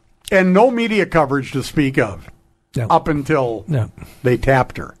 And no media coverage to speak of up until they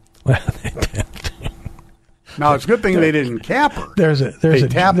tapped her. Now, it's a good thing they didn't cap her. There's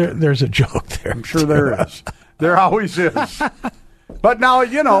a joke there. I'm sure there is. There always is. But now,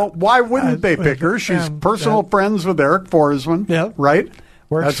 why wouldn't they pick her? She's personal friends with Eric Forsman, right?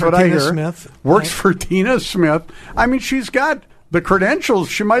 Works for Tina I hear. Smith. Works for Tina Smith. I mean, she's got the credentials.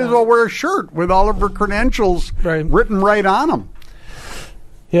 She might as well wear a shirt with all of her credentials written right on them.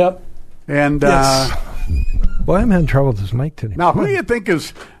 Yep. And boy, I'm having trouble with this mic today. Now, who do you think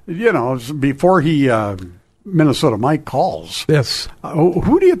is, before he Minnesota Mike calls? Yes.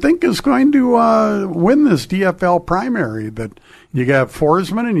 Who do you think is going to win this DFL primary? That you have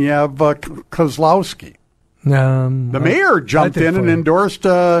Forsman and you have Kozlowski. The mayor jumped in and endorsed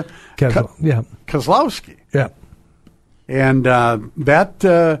Kozlowski. Yeah. And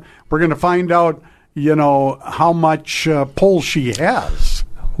that we're going to find out, how much pull she has.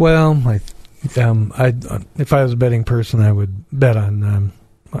 Well, if I was a betting person, I would bet on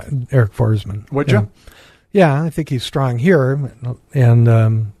Eric Forsman. Would you? Yeah, I think he's strong here,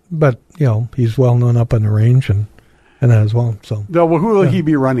 and but he's well known up on the range and that as well. So, who will he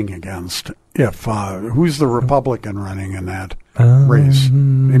be running against? If who's the Republican running in that race?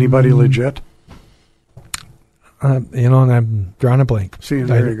 Anybody legit? And I'm drawing a blank. See,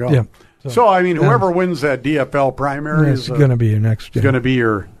 there you go. Yeah. So I mean, whoever wins that DFL primary is going to be your next. Going to be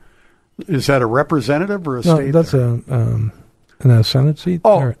your. Is that a representative or a state? That's in a Senate seat.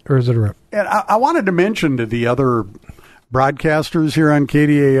 Or is it a rep? And I wanted to mention to the other broadcasters here on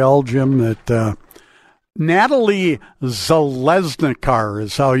KDAL, Jim, that Natalie Zalesnikar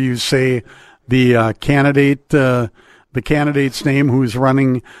is how you say the candidate, the candidate's name who's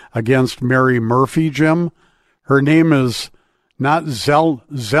running against Mary Murphy, Jim. Her name is not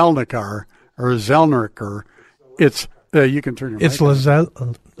Zelnikar or Zelniker. It's you can turn your It's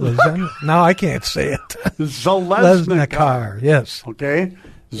now I can't say it. Zalesnikar. Yes. Okay.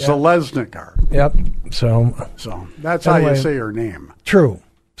 Zalesnikar. Yep. So that's how you say her name. True.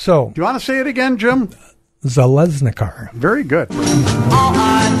 So do you want to say it again, Jim? Zalesnikar. Very good.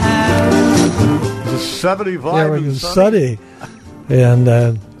 The 75 and sunny.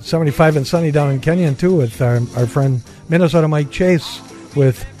 And 75 and sunny down in Kenyon, too, with our friend Minnesota Mike Chase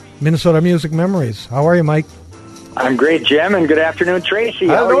with Minnesota Music Memories. How are you, Mike? I'm great, Jim, and good afternoon, Tracy.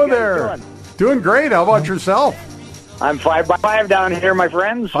 Hello there. Doing great. How about yourself? I'm 5x5 down here, my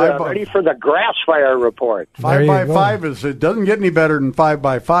friends. Ready for the grass fire report. 5x5 it doesn't get any better than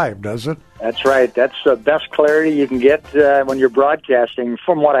 5x5, does it? That's right. That's the best clarity you can get when you're broadcasting,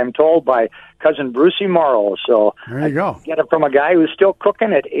 from what I'm told by cousin Brucey Morrow. So there you go. Get it from a guy who's still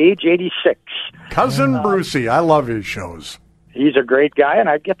cooking at age 86. Cousin Brucey, I love his shows. He's a great guy, and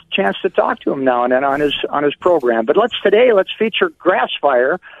I get the chance to talk to him now and then on his program. But let's feature Grass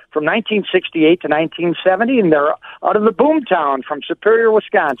Fire from 1968 to 1970, and they're out of the Boomtown from Superior,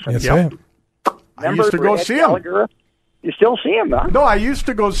 Wisconsin. Yes, yep. I used to go see him. You still see him, huh? No, I used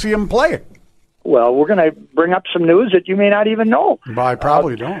to go see him play. Well, we're going to bring up some news that you may not even know. Well, I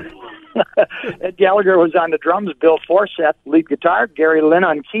probably don't. Ed Gallagher was on the drums, Bill Forseth, lead guitar, Gary Lynn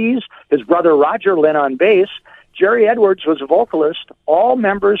on keys, his brother Roger Lynn on bass, Jerry Edwards was a vocalist, all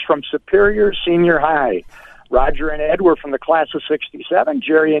members from Superior Senior High. Roger and Ed were from the class of 67,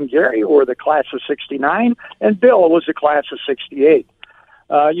 Jerry and Gary were the class of 69, and Bill was the class of 68.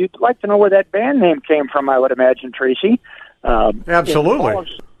 You'd like to know where that band name came from, I would imagine, Tracy.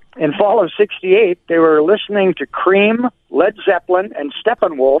 Absolutely. In fall of 68, they were listening to Cream, Led Zeppelin, and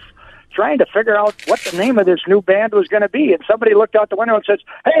Steppenwolf, trying to figure out what the name of this new band was going to be. And somebody looked out the window and says,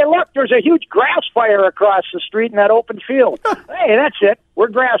 "Hey, look, there's a huge grass fire across the street in that open field." Hey, that's it. We're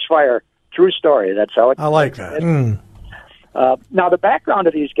Grass Fire. True story. That's how it. I like that. Now, the background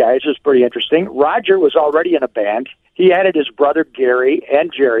of these guys is pretty interesting. Roger was already in a band. He added his brother Gary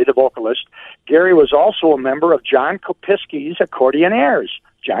and Jerry, the vocalist. Gary was also a member of John Kopiski's Accordionaires.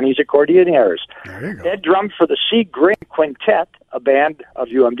 Johnny's Accordionaires. There you go. Ed drummed for the C. Green Quintet, a band of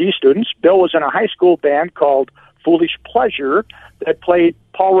UMD students. Bill was in a high school band called Foolish Pleasure that played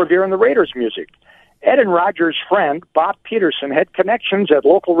Paul Revere and the Raiders music. Ed and Roger's friend, Bob Peterson, had connections at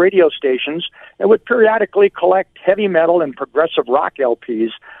local radio stations and would periodically collect heavy metal and progressive rock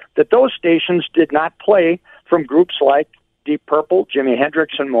LPs that those stations did not play, from groups like Deep Purple, Jimi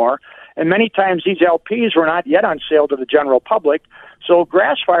Hendrix, and more. and many times these LPs were not yet on sale to the general public, so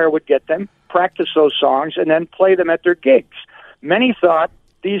Grassfire would get them, practice those songs, and then play them at their gigs. Many thought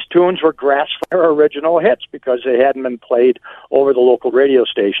these tunes were Grassfire original hits because they hadn't been played over the local radio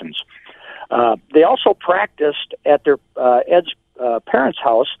stations. They also practiced at their Ed's parents'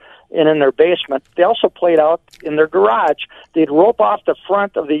 house and in their basement. They also played out in their garage. They'd rope off the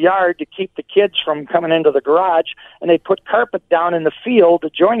front of the yard to keep the kids from coming into the garage, and they'd put carpet down in the field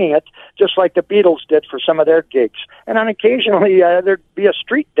adjoining it, just like the Beatles did for some of their gigs. And on occasionally, there'd be a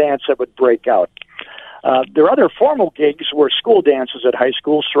street dance that would break out. Their other formal gigs were school dances at high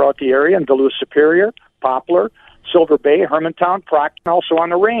schools throughout the area in Duluth Superior, Poplar, Silver Bay, Hermantown, Proctor, and also on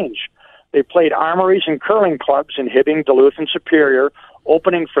the range. They played armories and curling clubs in Hibbing, Duluth, and Superior,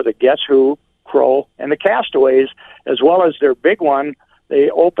 opening for the Guess Who, Crow, and the Castaways, as well as their big one, they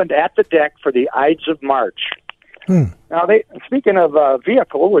opened at the deck for the Ides of March. Now, speaking of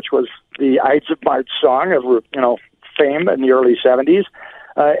Vehicle, which was the Ides of March song of fame in the early 70s,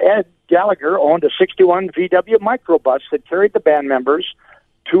 Ed Gallagher owned a 61 VW microbus that carried the band members,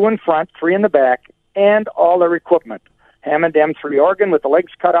 2 in front, 3 in the back, and all their equipment. Hammond M3 organ with the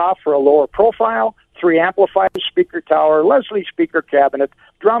legs cut off for a lower profile, 3 amplifiers, speaker tower, Leslie speaker cabinet,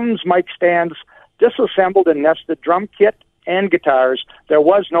 drums, mic stands, disassembled and nested drum kit, and guitars. There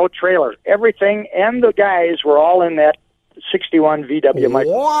was no trailer. Everything and the guys were all in that 61 VW microbus.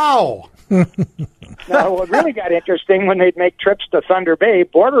 Wow! Now, what really got interesting, when they'd make trips to Thunder Bay,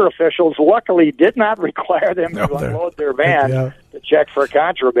 border officials luckily did not require them to unload their van to check for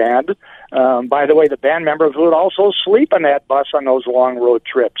contraband. By the way, the band members would also sleep in that bus on those long road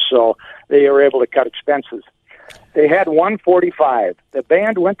trips, so they were able to cut expenses. They had 145. The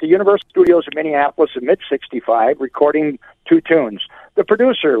band went to Universal Studios in Minneapolis in mid-'65, recording 2 tunes. The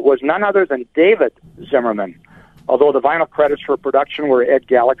producer was none other than David Zimmerman, although the vinyl credits for production were Ed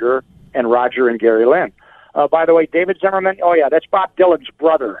Gallagher and Roger and Gary Lynn. By the way, David Zimmerman, that's Bob Dylan's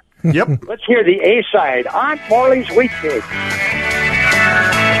brother. Yep. Let's hear the A-side, Aunt Morley's Wheat Cake.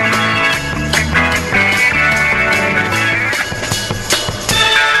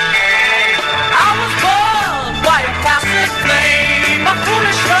 I was born by a passing flame. My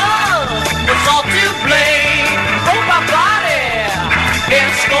foolish love was all to blame. Broke my body and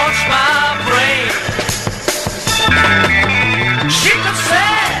scorched my brain. She could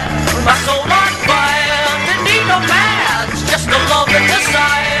set my soul on fire. Didn't need no match, just a love and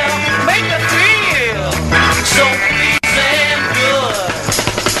desire. Make me feel so peace and good.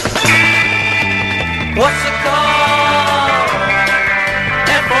 What's it called?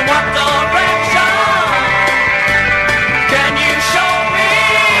 And from what direction? Can you show me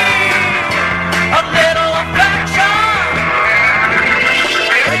a little affection?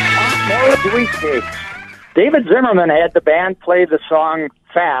 Sweet Cakes. David Zimmerman had the band play the song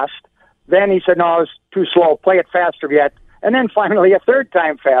fast. Then he said, no, it's too slow. Play it faster yet. And then finally a third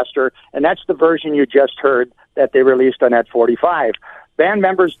time faster, and that's the version you just heard that they released on that 45. Band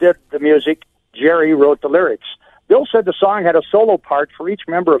members did the music. Jerry wrote the lyrics. Bill said the song had a solo part for each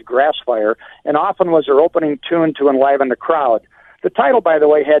member of Grassfire and often was their opening tune to enliven the crowd. The title, by the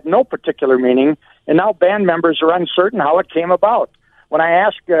way, had no particular meaning, and now band members are uncertain how it came about. When I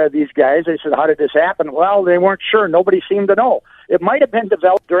asked these guys, they said, how did this happen? Well, they weren't sure. Nobody seemed to know. It might have been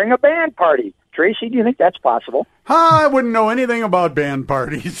developed during a band party. Tracy, do you think that's possible? I wouldn't know anything about band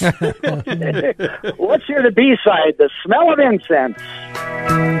parties. Let's hear the B-side, The Smell of Incense.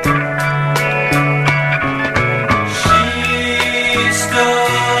 She stood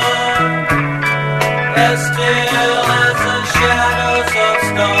as still as the shadows of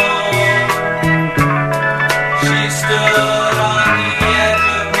stone. She stood on the edge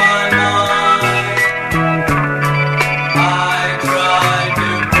of my mind. I tried to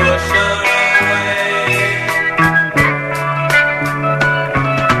push her away.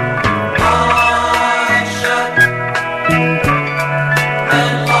 I shut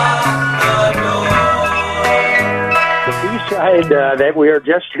and locked the door. The B-side that we are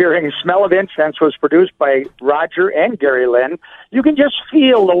just hearing, Smell of Incense, was produced by Roger and Gary Lynn. You can just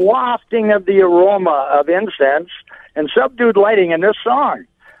feel the wafting of the aroma of incense and subdued lighting in this song.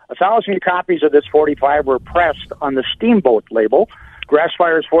 1,000 copies of this 45 were pressed on the Steamboat label.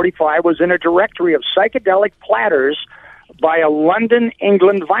 Grassfire's 45 was in a directory of psychedelic platters by a London,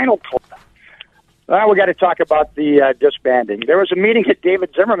 England vinyl club. Well, we got to talk about the disbanding. There was a meeting at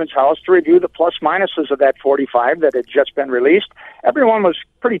David Zimmerman's house to review the plus-minuses of that 45 that had just been released. Everyone was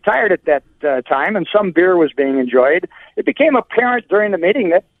pretty tired at that time, and some beer was being enjoyed. It became apparent during the meeting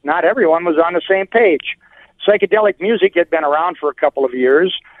that not everyone was on the same page. Psychedelic music had been around for a couple of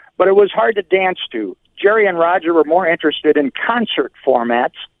years, but it was hard to dance to. Jerry and Roger were more interested in concert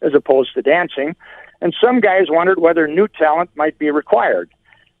formats as opposed to dancing, and some guys wondered whether new talent might be required.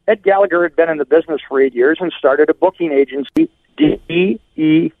 Ed Gallagher had been in the business for 8 years and started a booking agency,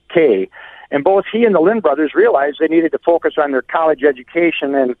 DEK. And both he and the Lynn brothers realized they needed to focus on their college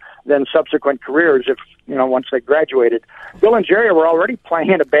education and then subsequent careers once they graduated. Bill and Jerry were already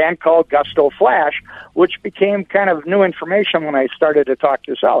playing in a band called Gusto Flash, which became kind of new information when I started to talk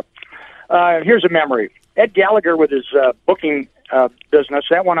this out. Here's a memory. Ed Gallagher, with his booking business,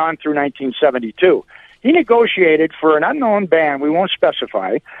 that went on through 1972. He negotiated for an unknown band, we won't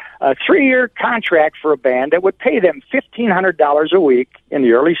specify, a 3-year contract for a band that would pay them $1,500 a week in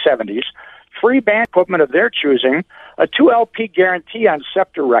the early 70s, free band equipment of their choosing, a 2-LP guarantee on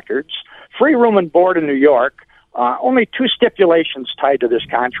Scepter Records, free room and board in New York. Only 2 stipulations tied to this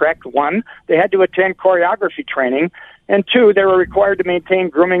contract. 1, they had to attend choreography training, and 2, they were required to maintain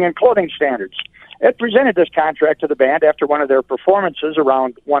grooming and clothing standards. Ed presented this contract to the band after one of their performances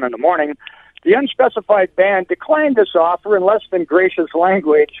around 1 in the morning. The unspecified band declined this offer in less than gracious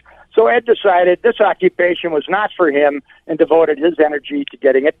language, so Ed decided this occupation was not for him and devoted his energy to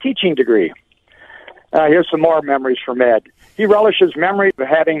getting a teaching degree. Here's some more memories from Ed. He relishes memories of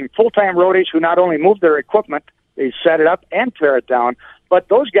having full-time roadies who not only moved their equipment, they set it up and tear it down, but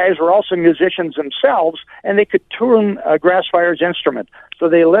those guys were also musicians themselves, and they could tune Grassfire's instrument. So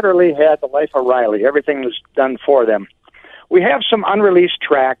they literally had the life of Riley. Everything was done for them. We have some unreleased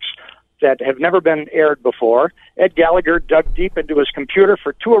tracks that have never been aired before. Ed Gallagher dug deep into his computer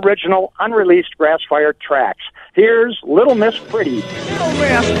for 2 original, unreleased Grassfire tracks. Here's Little Miss Pretty. Little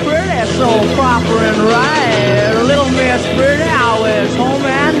Miss Pretty, so proper and right. Little Miss Pretty, always home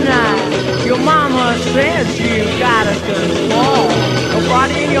at night. Your mama says you got a control.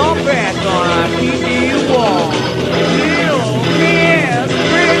 Nobody in your bed gonna keep you warm. Little Miss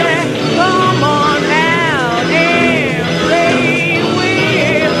Pretty, come on now, and play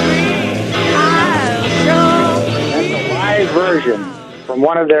with me. I'll show you. That's a live version from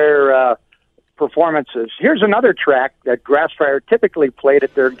one of their performances. Here's another track that Grassfire typically played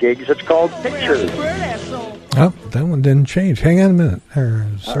at their gigs. It's called Pictures. Oh, that one didn't change. Hang on a minute. All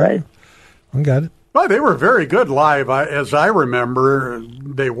right. I got it. Well, they were very good live, as I remember.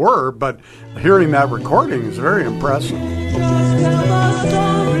 They were, but hearing that recording is very impressive.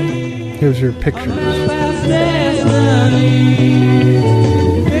 Here's your picture.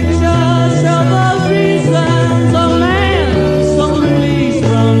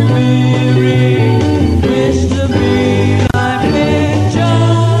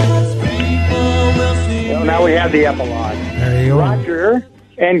 Now we have the epilogue. There you go. Roger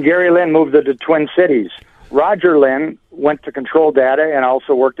and Gary Lynn moved to the Twin Cities. Roger Lynn went to Control Data and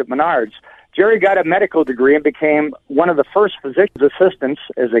also worked at Menards. Jerry got a medical degree and became one of the first physician's assistants,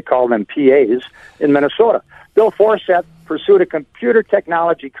 as they call them, PAs, in Minnesota. Bill Forseth pursued a computer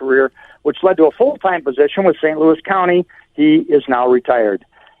technology career, which led to a full-time position with St. Louis County. He is now retired.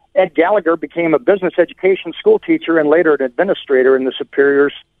 Ed Gallagher became a business education school teacher and later an administrator in the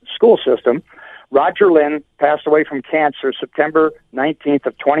Superior school system. Roger Lynn passed away from cancer September 19th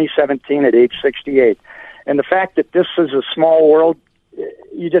of 2017 at age 68. And the fact that this is a small world,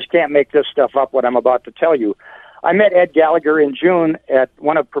 you just can't make this stuff up, what I'm about to tell you. I met Ed Gallagher in June at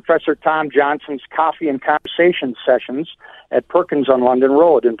one of Professor Tom Johnson's coffee and conversation sessions at Perkins on London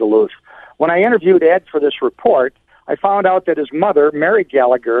Road in Duluth. When I interviewed Ed for this report, I found out that his mother, Mary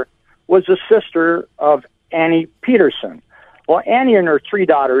Gallagher, was the sister of Annie Peterson. Well, Annie and her 3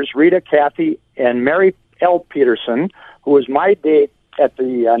 daughters, Rita, Kathy, and Mary L. Peterson, who was my date at the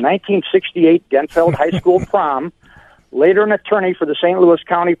 1968 Denfeld High School prom, later an attorney for the St. Louis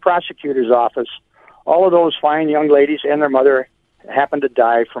County Prosecutor's Office. All of those fine young ladies and their mother happened to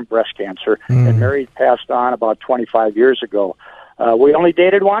die from breast cancer, and Mary passed on about 25 years ago. We only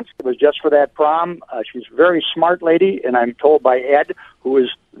dated once. It was just for that prom. She's a very smart lady, and I'm told by Ed, who is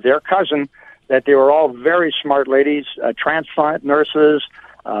their cousin, that they were all very smart ladies, transplant nurses.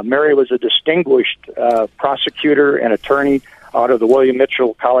 Mary was a distinguished prosecutor and attorney out of the William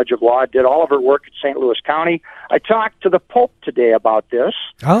Mitchell College of Law, did all of her work at St. Louis County. I talked to the Pope today about this,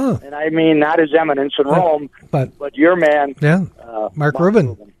 and I mean not His Eminence in Rome, but your man, Mark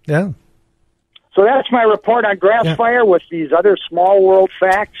Rubin. Yeah. So that's my report on Grassfire with these other small world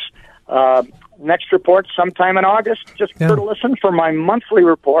facts. Next report sometime in August. Just sure to listen for my monthly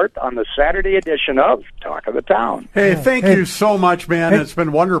report on the Saturday edition of Talk of the Town. Hey, thank you so much, man. It's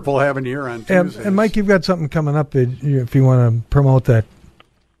been wonderful having you here on Tuesdays. And Mike, you've got something coming up if you want to promote that.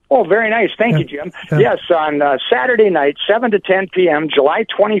 Oh, very nice. Thank you, Jim. Yes, on Saturday night, 7 to 10 p.m., July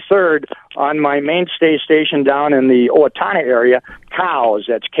 23rd, on my mainstay station down in the Owatonna area, KOWZ.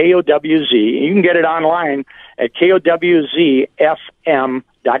 That's KOWZ. You can get it online at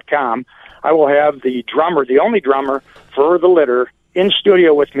KOWZFM.com. I will have the drummer, the only drummer for the Litter, in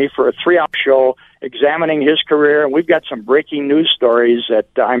studio with me for a 3-hour show examining his career. And we've got some breaking news stories that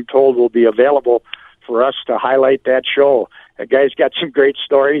I'm told will be available for us to highlight that show. The guy's got some great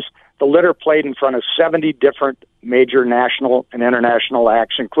stories. The Litter played in front of 70 different major national and international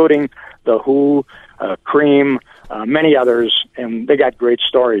acts, including The Who, Cream, many others, and they got great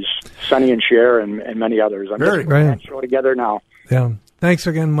stories. Sonny and Cher and many others. I'm just putting that show together now. Yeah. Thanks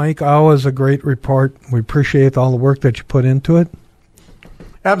again, Mike. Always a great report. We appreciate all the work that you put into it.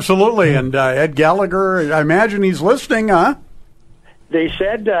 Absolutely. And Ed Gallagher, I imagine he's listening, huh? They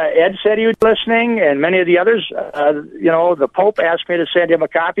said, Ed said he was listening, and many of the others. The Pope asked me to send him a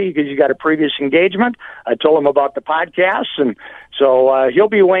copy because he's got a previous engagement. I told him about the podcasts, and so he'll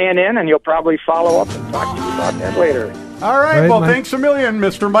be weighing in, and he'll probably follow up and talk to you about that later. All right. Well, Mike. Thanks a million,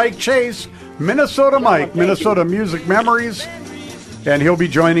 Mr. Mike Chase, Minnesota Mike, Minnesota Music Memories. And he'll be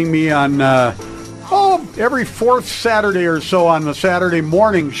joining me on every fourth Saturday or so on the Saturday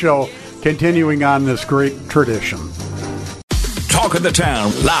morning show, continuing on this great tradition. Talk of the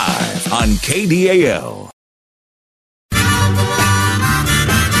Town live on KDAL.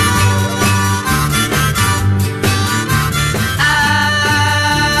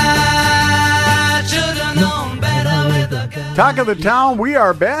 Talk of the Town, we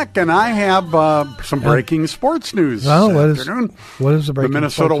are back, and I have some breaking sports news this afternoon. What is the breaking The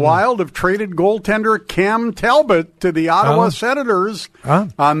Minnesota Wild have traded goaltender Cam Talbot to the Ottawa Senators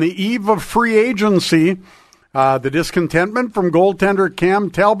on the eve of free agency. The discontentment from goaltender Cam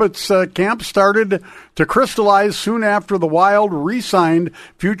Talbot's camp started to crystallize soon after the Wild re-signed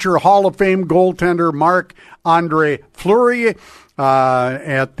future Hall of Fame goaltender Marc-Andre Fleury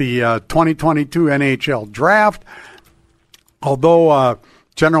at the 2022 NHL Draft. Although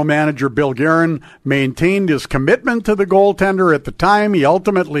General Manager Bill Guerin maintained his commitment to the goaltender at the time, he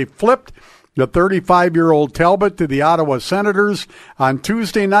ultimately flipped the 35-year-old Talbot to the Ottawa Senators on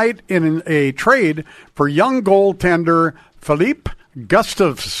Tuesday night in a trade for young goaltender Philippe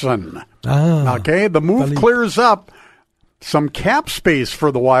Gustafsson. Okay, the move clears up some cap space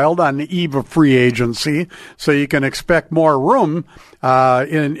for the Wild on the eve of free agency, so you can expect more room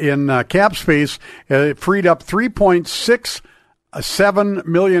in cap space. It freed up $3.67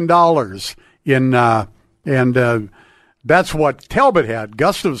 million and that's what Talbot had.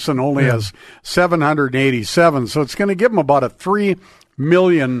 Gustafsson only has $787, so it's going to give him about a $3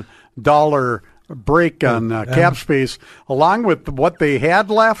 million break on cap space, along with what they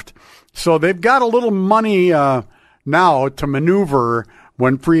had left. So they've got a little money now to maneuver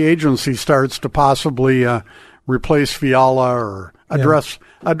when free agency starts to possibly replace Fiala or address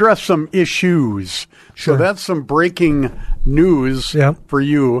some issues. Sure. So that's some breaking news for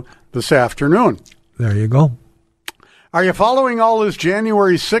you this afternoon. There you go. Are you following all this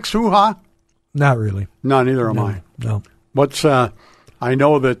January 6th hoo-ha? Not really. No, neither am I. No. What's I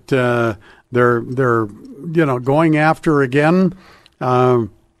know that they're going after again.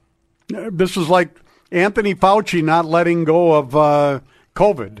 This is like Anthony Fauci not letting go of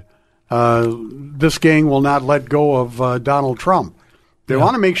COVID. This gang will not let go of Donald Trump. They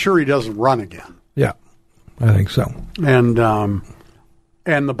want to make sure he doesn't run again. Yeah, I think so. And the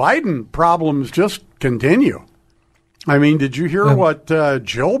Biden problems just continue. I mean, did you hear what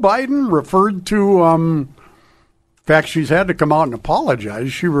Joe Biden referred to? In fact, she's had to come out and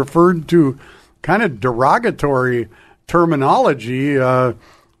apologize. She referred to kind of derogatory terminology to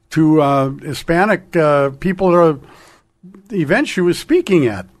Hispanic people at an event she was speaking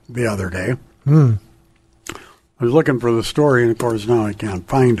at the other day. I was looking for the story, and of course now I can't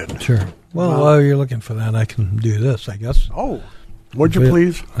find it. Sure. Well, while you're looking for that, I can do this, I guess. Oh, would you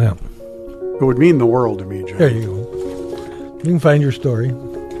please? Yeah. It would mean the world to me, Jim. There you go. You can find your story.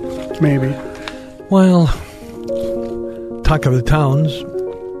 Maybe. Well, Talk of the Towns,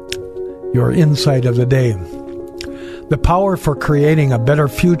 your insight of the day. The power for creating a better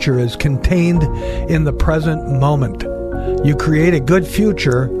future is contained in the present moment. You create a good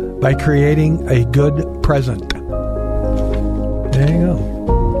future by creating a good present. There you go.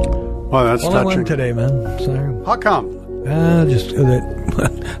 Well, that's touching. I won today, man. Sorry. How come? Just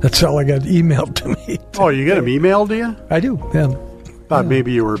that's all I got emailed to me. Oh, you get them emailed to you? I do, yeah. Thought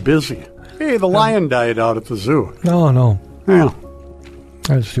maybe you were busy. Hey, the lion died out at the zoo. No. Yeah.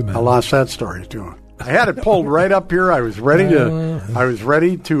 That's too bad. I lost that story, too. I had it pulled right up here. I was ready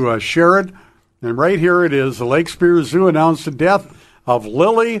to share it. And right here it is. The Lake Superior Zoo announced the death of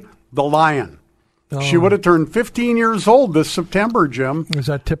Lily the Lion. She would have turned 15 years old this September, Jim. Is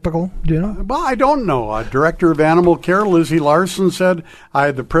that typical? Do you know? Well, I don't know. Director of Animal Care, Lizzie Larson, said, I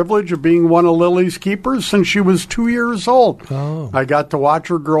had the privilege of being one of Lily's keepers since she was 2 years old. Oh. I got to watch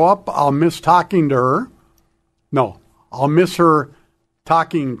her grow up. I'll miss talking to her. No, I'll miss her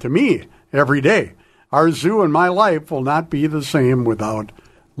talking to me every day. Our zoo and my life will not be the same without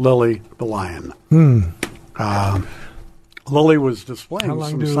Lily the Lion. Lily was displaying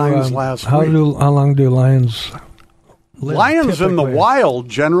some signs last week. How long do lions live? Lions in the typically? wild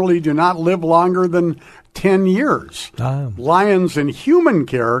generally do not live longer than 10 years. Lions in human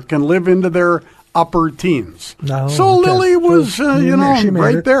care can live into their upper teens. Oh, so okay. Lily was, She made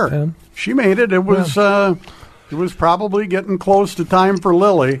right it. there. Yeah. She made it. It was probably getting close to time for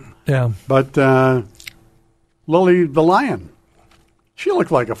Lily. Yeah. But Lily the Lion, she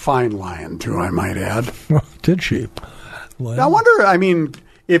looked like a fine lion, too, I might add. Did she? Well, I wonder, I mean,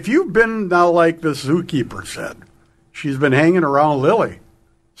 if you've been now like the zookeeper said, she's been hanging around Lily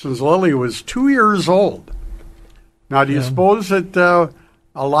since Lily was 2 years old. Now, do you suppose that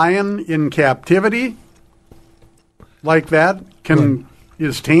a lion in captivity like that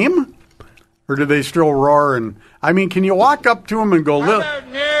is tame? Or do they still roar? And I mean, can you walk up to him and go, Lily?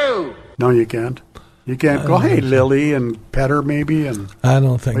 No, you can't. You can't go, hey, Lily, and pet her maybe. And I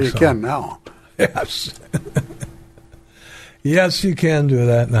don't think well, you so. can now. Yes. Yes, you can do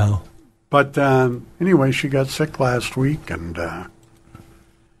that now. But anyway, she got sick last week, and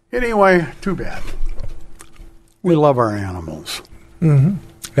anyway, too bad. We love our animals. Mm-hmm.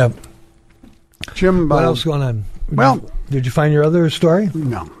 Yep. Jim, What else going on? Well, did you find your other story?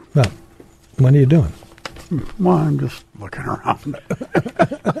 no. No. What are you doing? Well, I'm just looking around.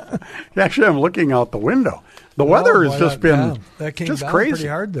 Actually, I'm looking out the window. The weather has just been that came just down crazy. pretty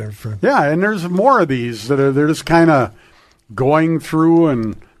hard there. Yeah, and there's more of these that they're just kind of going through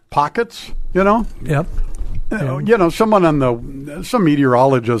in pockets, you know? Yep. You know, some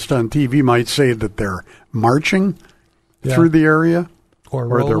meteorologist on TV might say that they're marching through the area.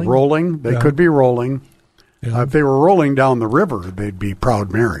 Or they're rolling. They Yeah. could be rolling. Yeah. If they were rolling down the river, they'd be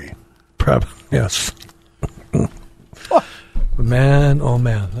Proud Mary. Yes. Man, oh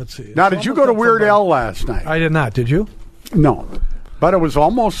man. Let's see. Now, did you go to Weird Al last night? I did not. Did you? No. But it was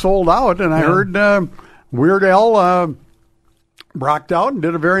almost sold out, and I heard Weird Al rocked out and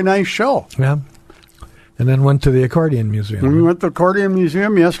did a very nice show. Yeah. And then went to the Accordion Museum. We went to the Accordion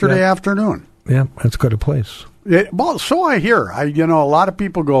Museum yesterday afternoon. Yeah, that's quite a place. Well, so I hear. A lot of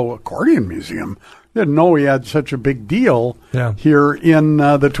people go, Accordion Museum? Didn't know we had such a big deal here in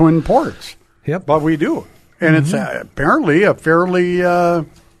the Twin Ports. Yep. But we do. And it's apparently a fairly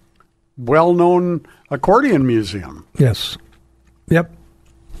well-known accordion museum. Yes. Yep.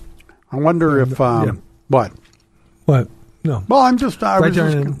 I wonder if... What? What? No. Well, I'm just... right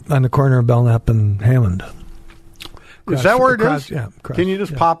there on the corner of Belknap and Hammond. Is that where it is? Yeah. Can you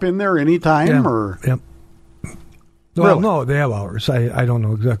just pop in there anytime? Yeah. Or? Yep. Well, Really? no, they have hours. I don't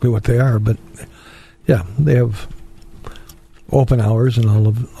know exactly what they are, but yeah, they have open hours and all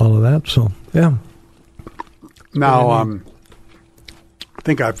of that. So yeah. Now, I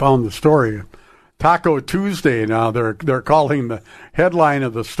think I found the story. Taco Tuesday. Now they're calling the headline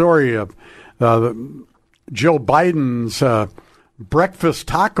of the story of Joe Biden's breakfast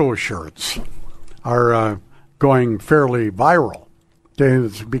taco shirts are going fairly viral.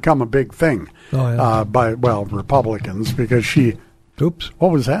 It's become a big thing by Republicans because she. Oops.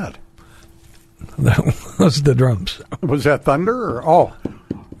 What was that? That was the drums. Was that thunder?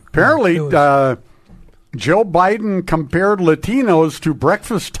 Apparently, Joe Biden compared Latinos to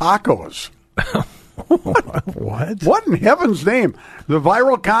breakfast tacos. What? What in heaven's name? The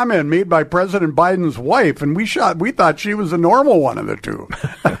viral comment made by President Biden's wife, and we thought she was a normal one of the two.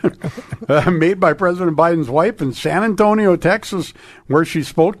 Made by President Biden's wife in San Antonio, Texas, where she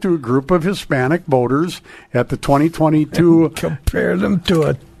spoke to a group of Hispanic voters at the 2022. Compare them to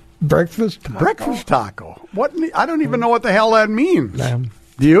a breakfast taco. What? I don't even know what the hell that means.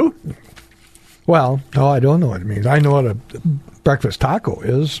 Do you? Well, no, I don't know what it means. I know what a breakfast taco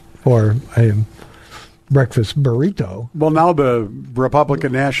is, or a breakfast burrito. Well, now the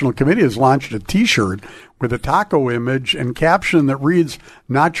Republican National Committee has launched a T-shirt with a taco image and caption that reads,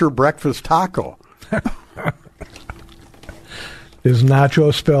 "Not your breakfast taco." Is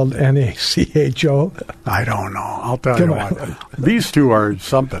nacho spelled N-A-C-H-O? I don't know. I'll tell you what. These two are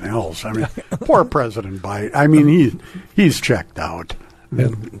something else. I mean, poor President Biden. I mean, he's checked out.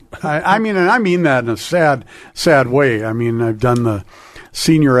 I mean that in a sad way. I mean, I've done the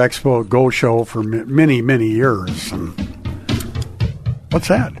Senior Expo Go show for many, many years. And what's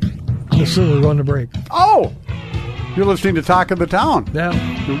that? This is going to break. Oh, You're listening to Talk of the Town. Yeah.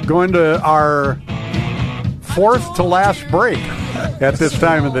 We're going to our fourth to last break at this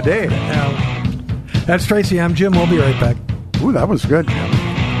time of the day. Yeah. That's Tracy. I'm Jim. We'll be right back. Ooh, that was good, Jim.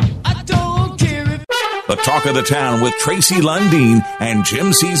 The Talk of the Town with Tracy Lundeen and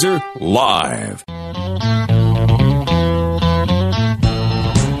Jim Caesar live.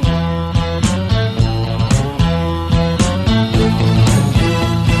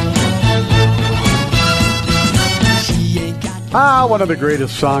 One of the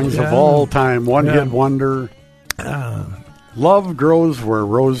greatest songs of all time. One-hit wonder. Love Grows Where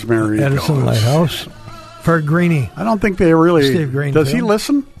Rosemary Edison Goes. Lighthouse. For Greenie. I don't think they really... Steve Green. Does he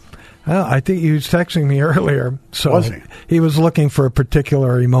listen? Well, I think he was texting me earlier. So Was he? He was looking for a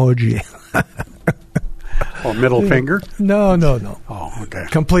particular emoji. Oh, middle finger? No. Oh, okay.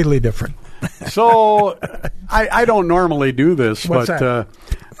 Completely different. So, I don't normally do this, What's but that?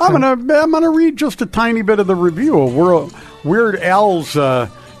 I'm gonna read just a tiny bit of the review of Weird Al's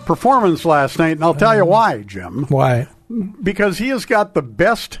performance last night, and I'll tell you why, Jim. Why? Because he has got the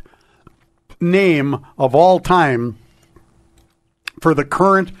best name of all time for the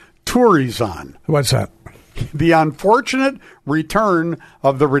current tour he's on. What's that? The unfortunate return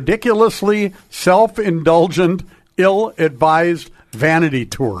of the ridiculously self-indulgent, ill-advised vanity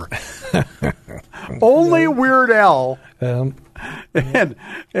tour. Only Weird Al, and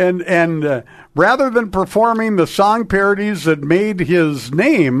rather than performing the song parodies that made his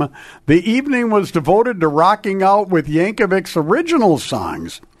name, the evening was devoted to rocking out with Yankovic's original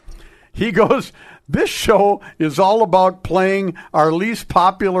songs. He goes, "This show is all about playing our least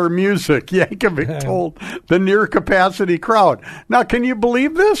popular music," Yankovic told the near-capacity crowd. Now, can you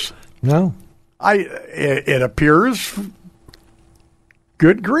believe this? No. It appears,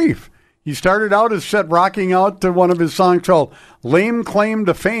 good grief. He started out his set rocking out to one of his songs called Lame Claim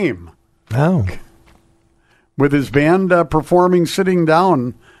to Fame, No. with his band performing sitting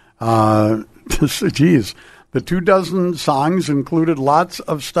down. Geez. The 24 songs included lots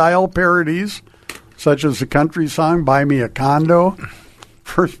of style parodies, such as the country song Buy Me a Condo,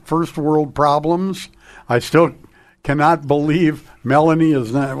 First World Problems. I still cannot believe Melanie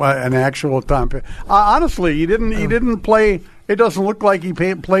is not an actual Tom Petty. Honestly, he didn't play. It doesn't look like he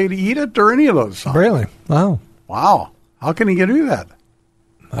played Eat It or any of those songs. Really? Wow. Wow. How can he do that?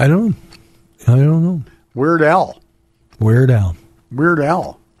 I don't know. Weird Al. Weird Al. Weird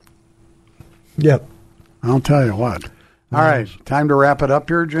Al. Yep. I'll tell you what. All right. Time to wrap it up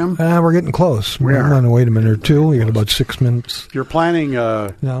here, Jim. We're getting close. We are. I'm going to wait a minute or two. We got about 6 minutes. You're planning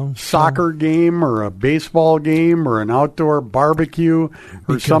a No. soccer game or a baseball game or an outdoor barbecue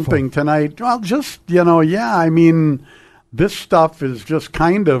or something tonight. Well, just, I mean, this stuff is just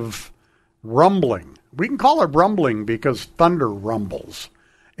kind of rumbling. We can call it rumbling because thunder rumbles.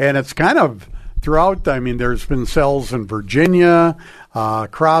 And it's kind of throughout. I mean, there's been cells in Virginia,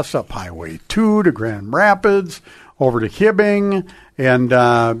 across up Highway 2 to Grand Rapids, over to Hibbing, and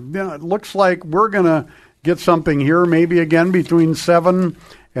it looks like we're going to get something here maybe again between 7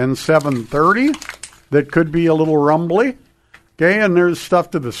 and 7:30 that could be a little rumbly. Okay, and there's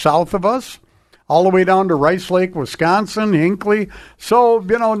stuff to the south of us, all the way down to Rice Lake, Wisconsin, Hinckley. So,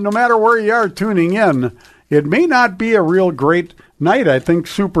 no matter where you are tuning in, it may not be a real great night. I think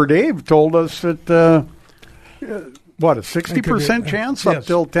Super Dave told us that, a 60% chance up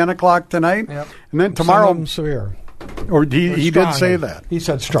till 10 o'clock tonight? Yep. And then tomorrow... Some of them severe. Or he did say that. He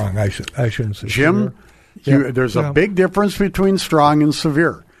said strong. I shouldn't say Jim, severe. there's a big difference between strong and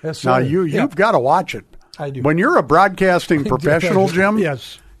severe. Yes, now, sir. you've got to watch it. I do. When you're a broadcasting professional, Jim,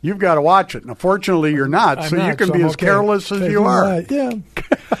 yes, you've got to watch it. Now, fortunately, you're not, I'm so not, you can so be I'm as okay. careless as you are. Right. Yeah.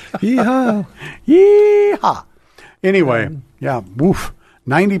 Yeehaw. Yeehaw. Anyway, woof.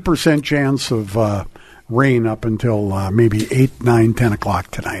 90% chance of rain up until maybe 8, 9, 10 o'clock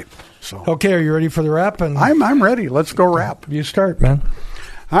tonight. So Okay, are you ready for the wrap? And I'm ready. Let's go wrap. you start, man.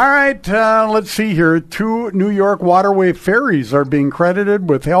 All right, let's see here. 2 New York waterway ferries are being credited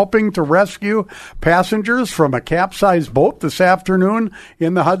with helping to rescue passengers from a capsized boat this afternoon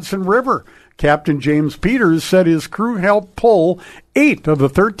in the Hudson River. Captain James Peters said his crew helped pull 8 of the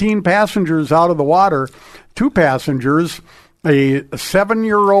 13 passengers out of the water. 2 passengers, a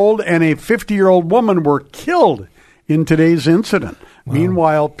 7-year-old and a 50-year-old woman, were killed in today's incident. Wow.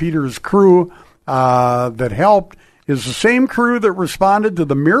 Meanwhile, Peters' crew that helped is the same crew that responded to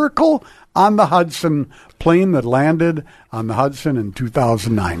the Miracle on the Hudson plane that landed on the Hudson in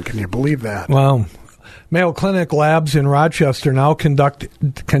 2009. Can you believe that? Wow. Mayo Clinic labs in Rochester now conducting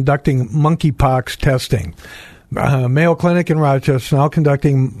monkeypox testing. Mayo Clinic in Rochester now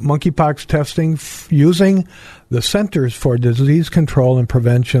conducting monkeypox testing using the Centers for Disease Control and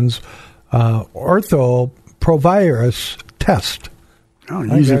Prevention's Provirus test. Oh,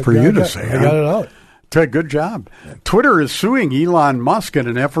 easy for you to say. I got it out. Good job. Twitter is suing Elon Musk in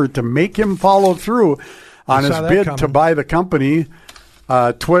an effort to make him follow through on his bid to buy the company.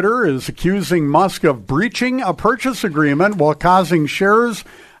 Twitter is accusing Musk of breaching a purchase agreement while causing share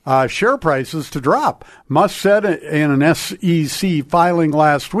prices to drop. Musk said in an SEC filing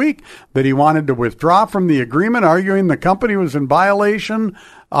last week that he wanted to withdraw from the agreement, arguing the company was in violation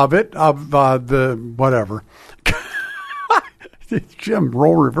of the whatever. Jim,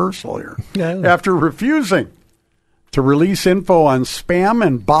 role reversal here. Yeah. After refusing to release info on spam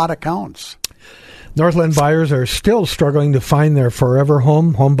and bot accounts. Northland buyers are still struggling to find their forever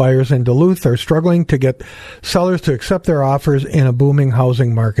home. Home buyers in Duluth are struggling to get sellers to accept their offers in a booming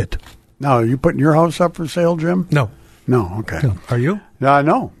housing market. Now, are you putting your house up for sale, Jim? No. No, okay. No. Are you?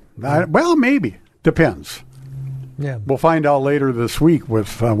 No. Well, maybe. Depends. Yeah. We'll find out later this week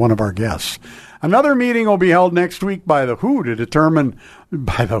with one of our guests. Another meeting will be held next week by the WHO to determine,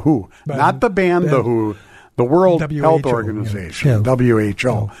 not the band, the WHO, the World WHO, Health Organization,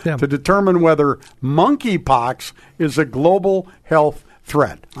 WHO, to determine whether monkeypox is a global health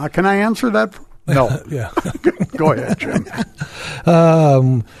threat. Can I answer that? No. Yeah. Go ahead, Jim.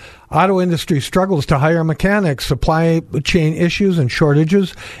 Auto industry struggles to hire mechanics, supply chain issues and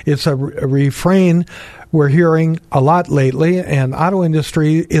shortages. It's a refrain we're hearing a lot lately, and auto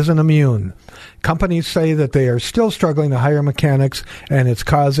industry isn't immune. Companies say that they are still struggling to hire mechanics, and it's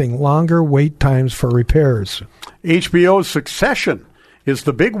causing longer wait times for repairs. HBO's Succession is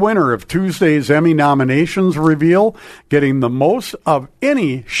the big winner of Tuesday's Emmy nominations reveal, getting the most of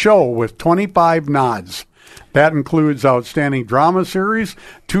any show with 25 nods. That includes Outstanding Drama Series,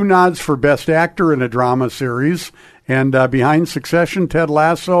 2 nods for Best Actor in a Drama Series, and behind Succession, Ted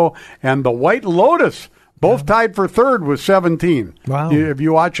Lasso, and The White Lotus, both tied for third with 17. Wow. Have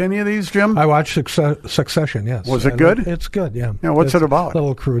you watched any of these, Jim? I watched Succession, yes. Was it good? It's good, yeah. Yeah, what's it about? A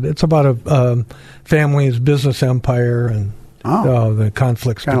little crude. It's about a family's business empire and the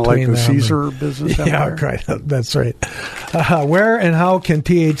conflicts between them. Kind of like the Caesar business empire? Yeah, right. That's right. Where and how can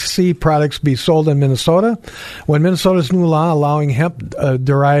THC products be sold in Minnesota? When Minnesota's new law allowing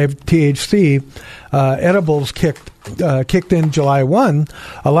hemp-derived THC edibles kicked in July 1,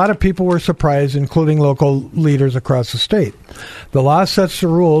 a lot of people were surprised, including local leaders across the state. The law sets the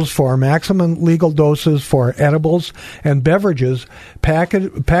rules for maximum legal doses for edibles and beverages,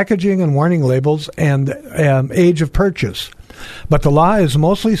 packaging and warning labels, and age of purchase. But the law is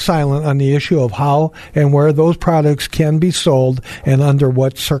mostly silent on the issue of how and where those products can be sold and under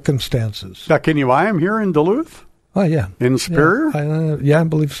what circumstances. Now, can you buy them here in Duluth? Oh, yeah. In Superior? Yeah, I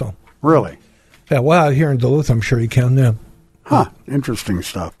believe so. Really? Yeah, well, here in Duluth, I'm sure you can, yeah. Huh, interesting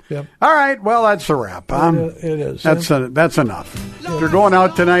stuff. Yep. All right, well, that's a wrap. It is. That's enough. If you're going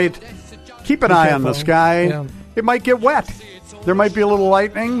out tonight, keep an eye on the sky. Yeah. It might get wet. There might be a little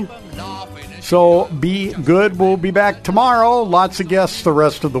lightning. So be good. We'll be back tomorrow. Lots of guests the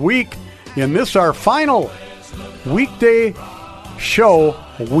rest of the week. In this, our final weekday show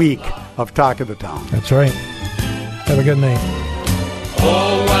week of Talk of the Town. That's right. Have a good night.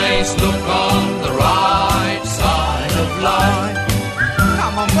 Always look on the right side of life.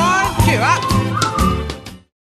 Come on, Brian, cheer up.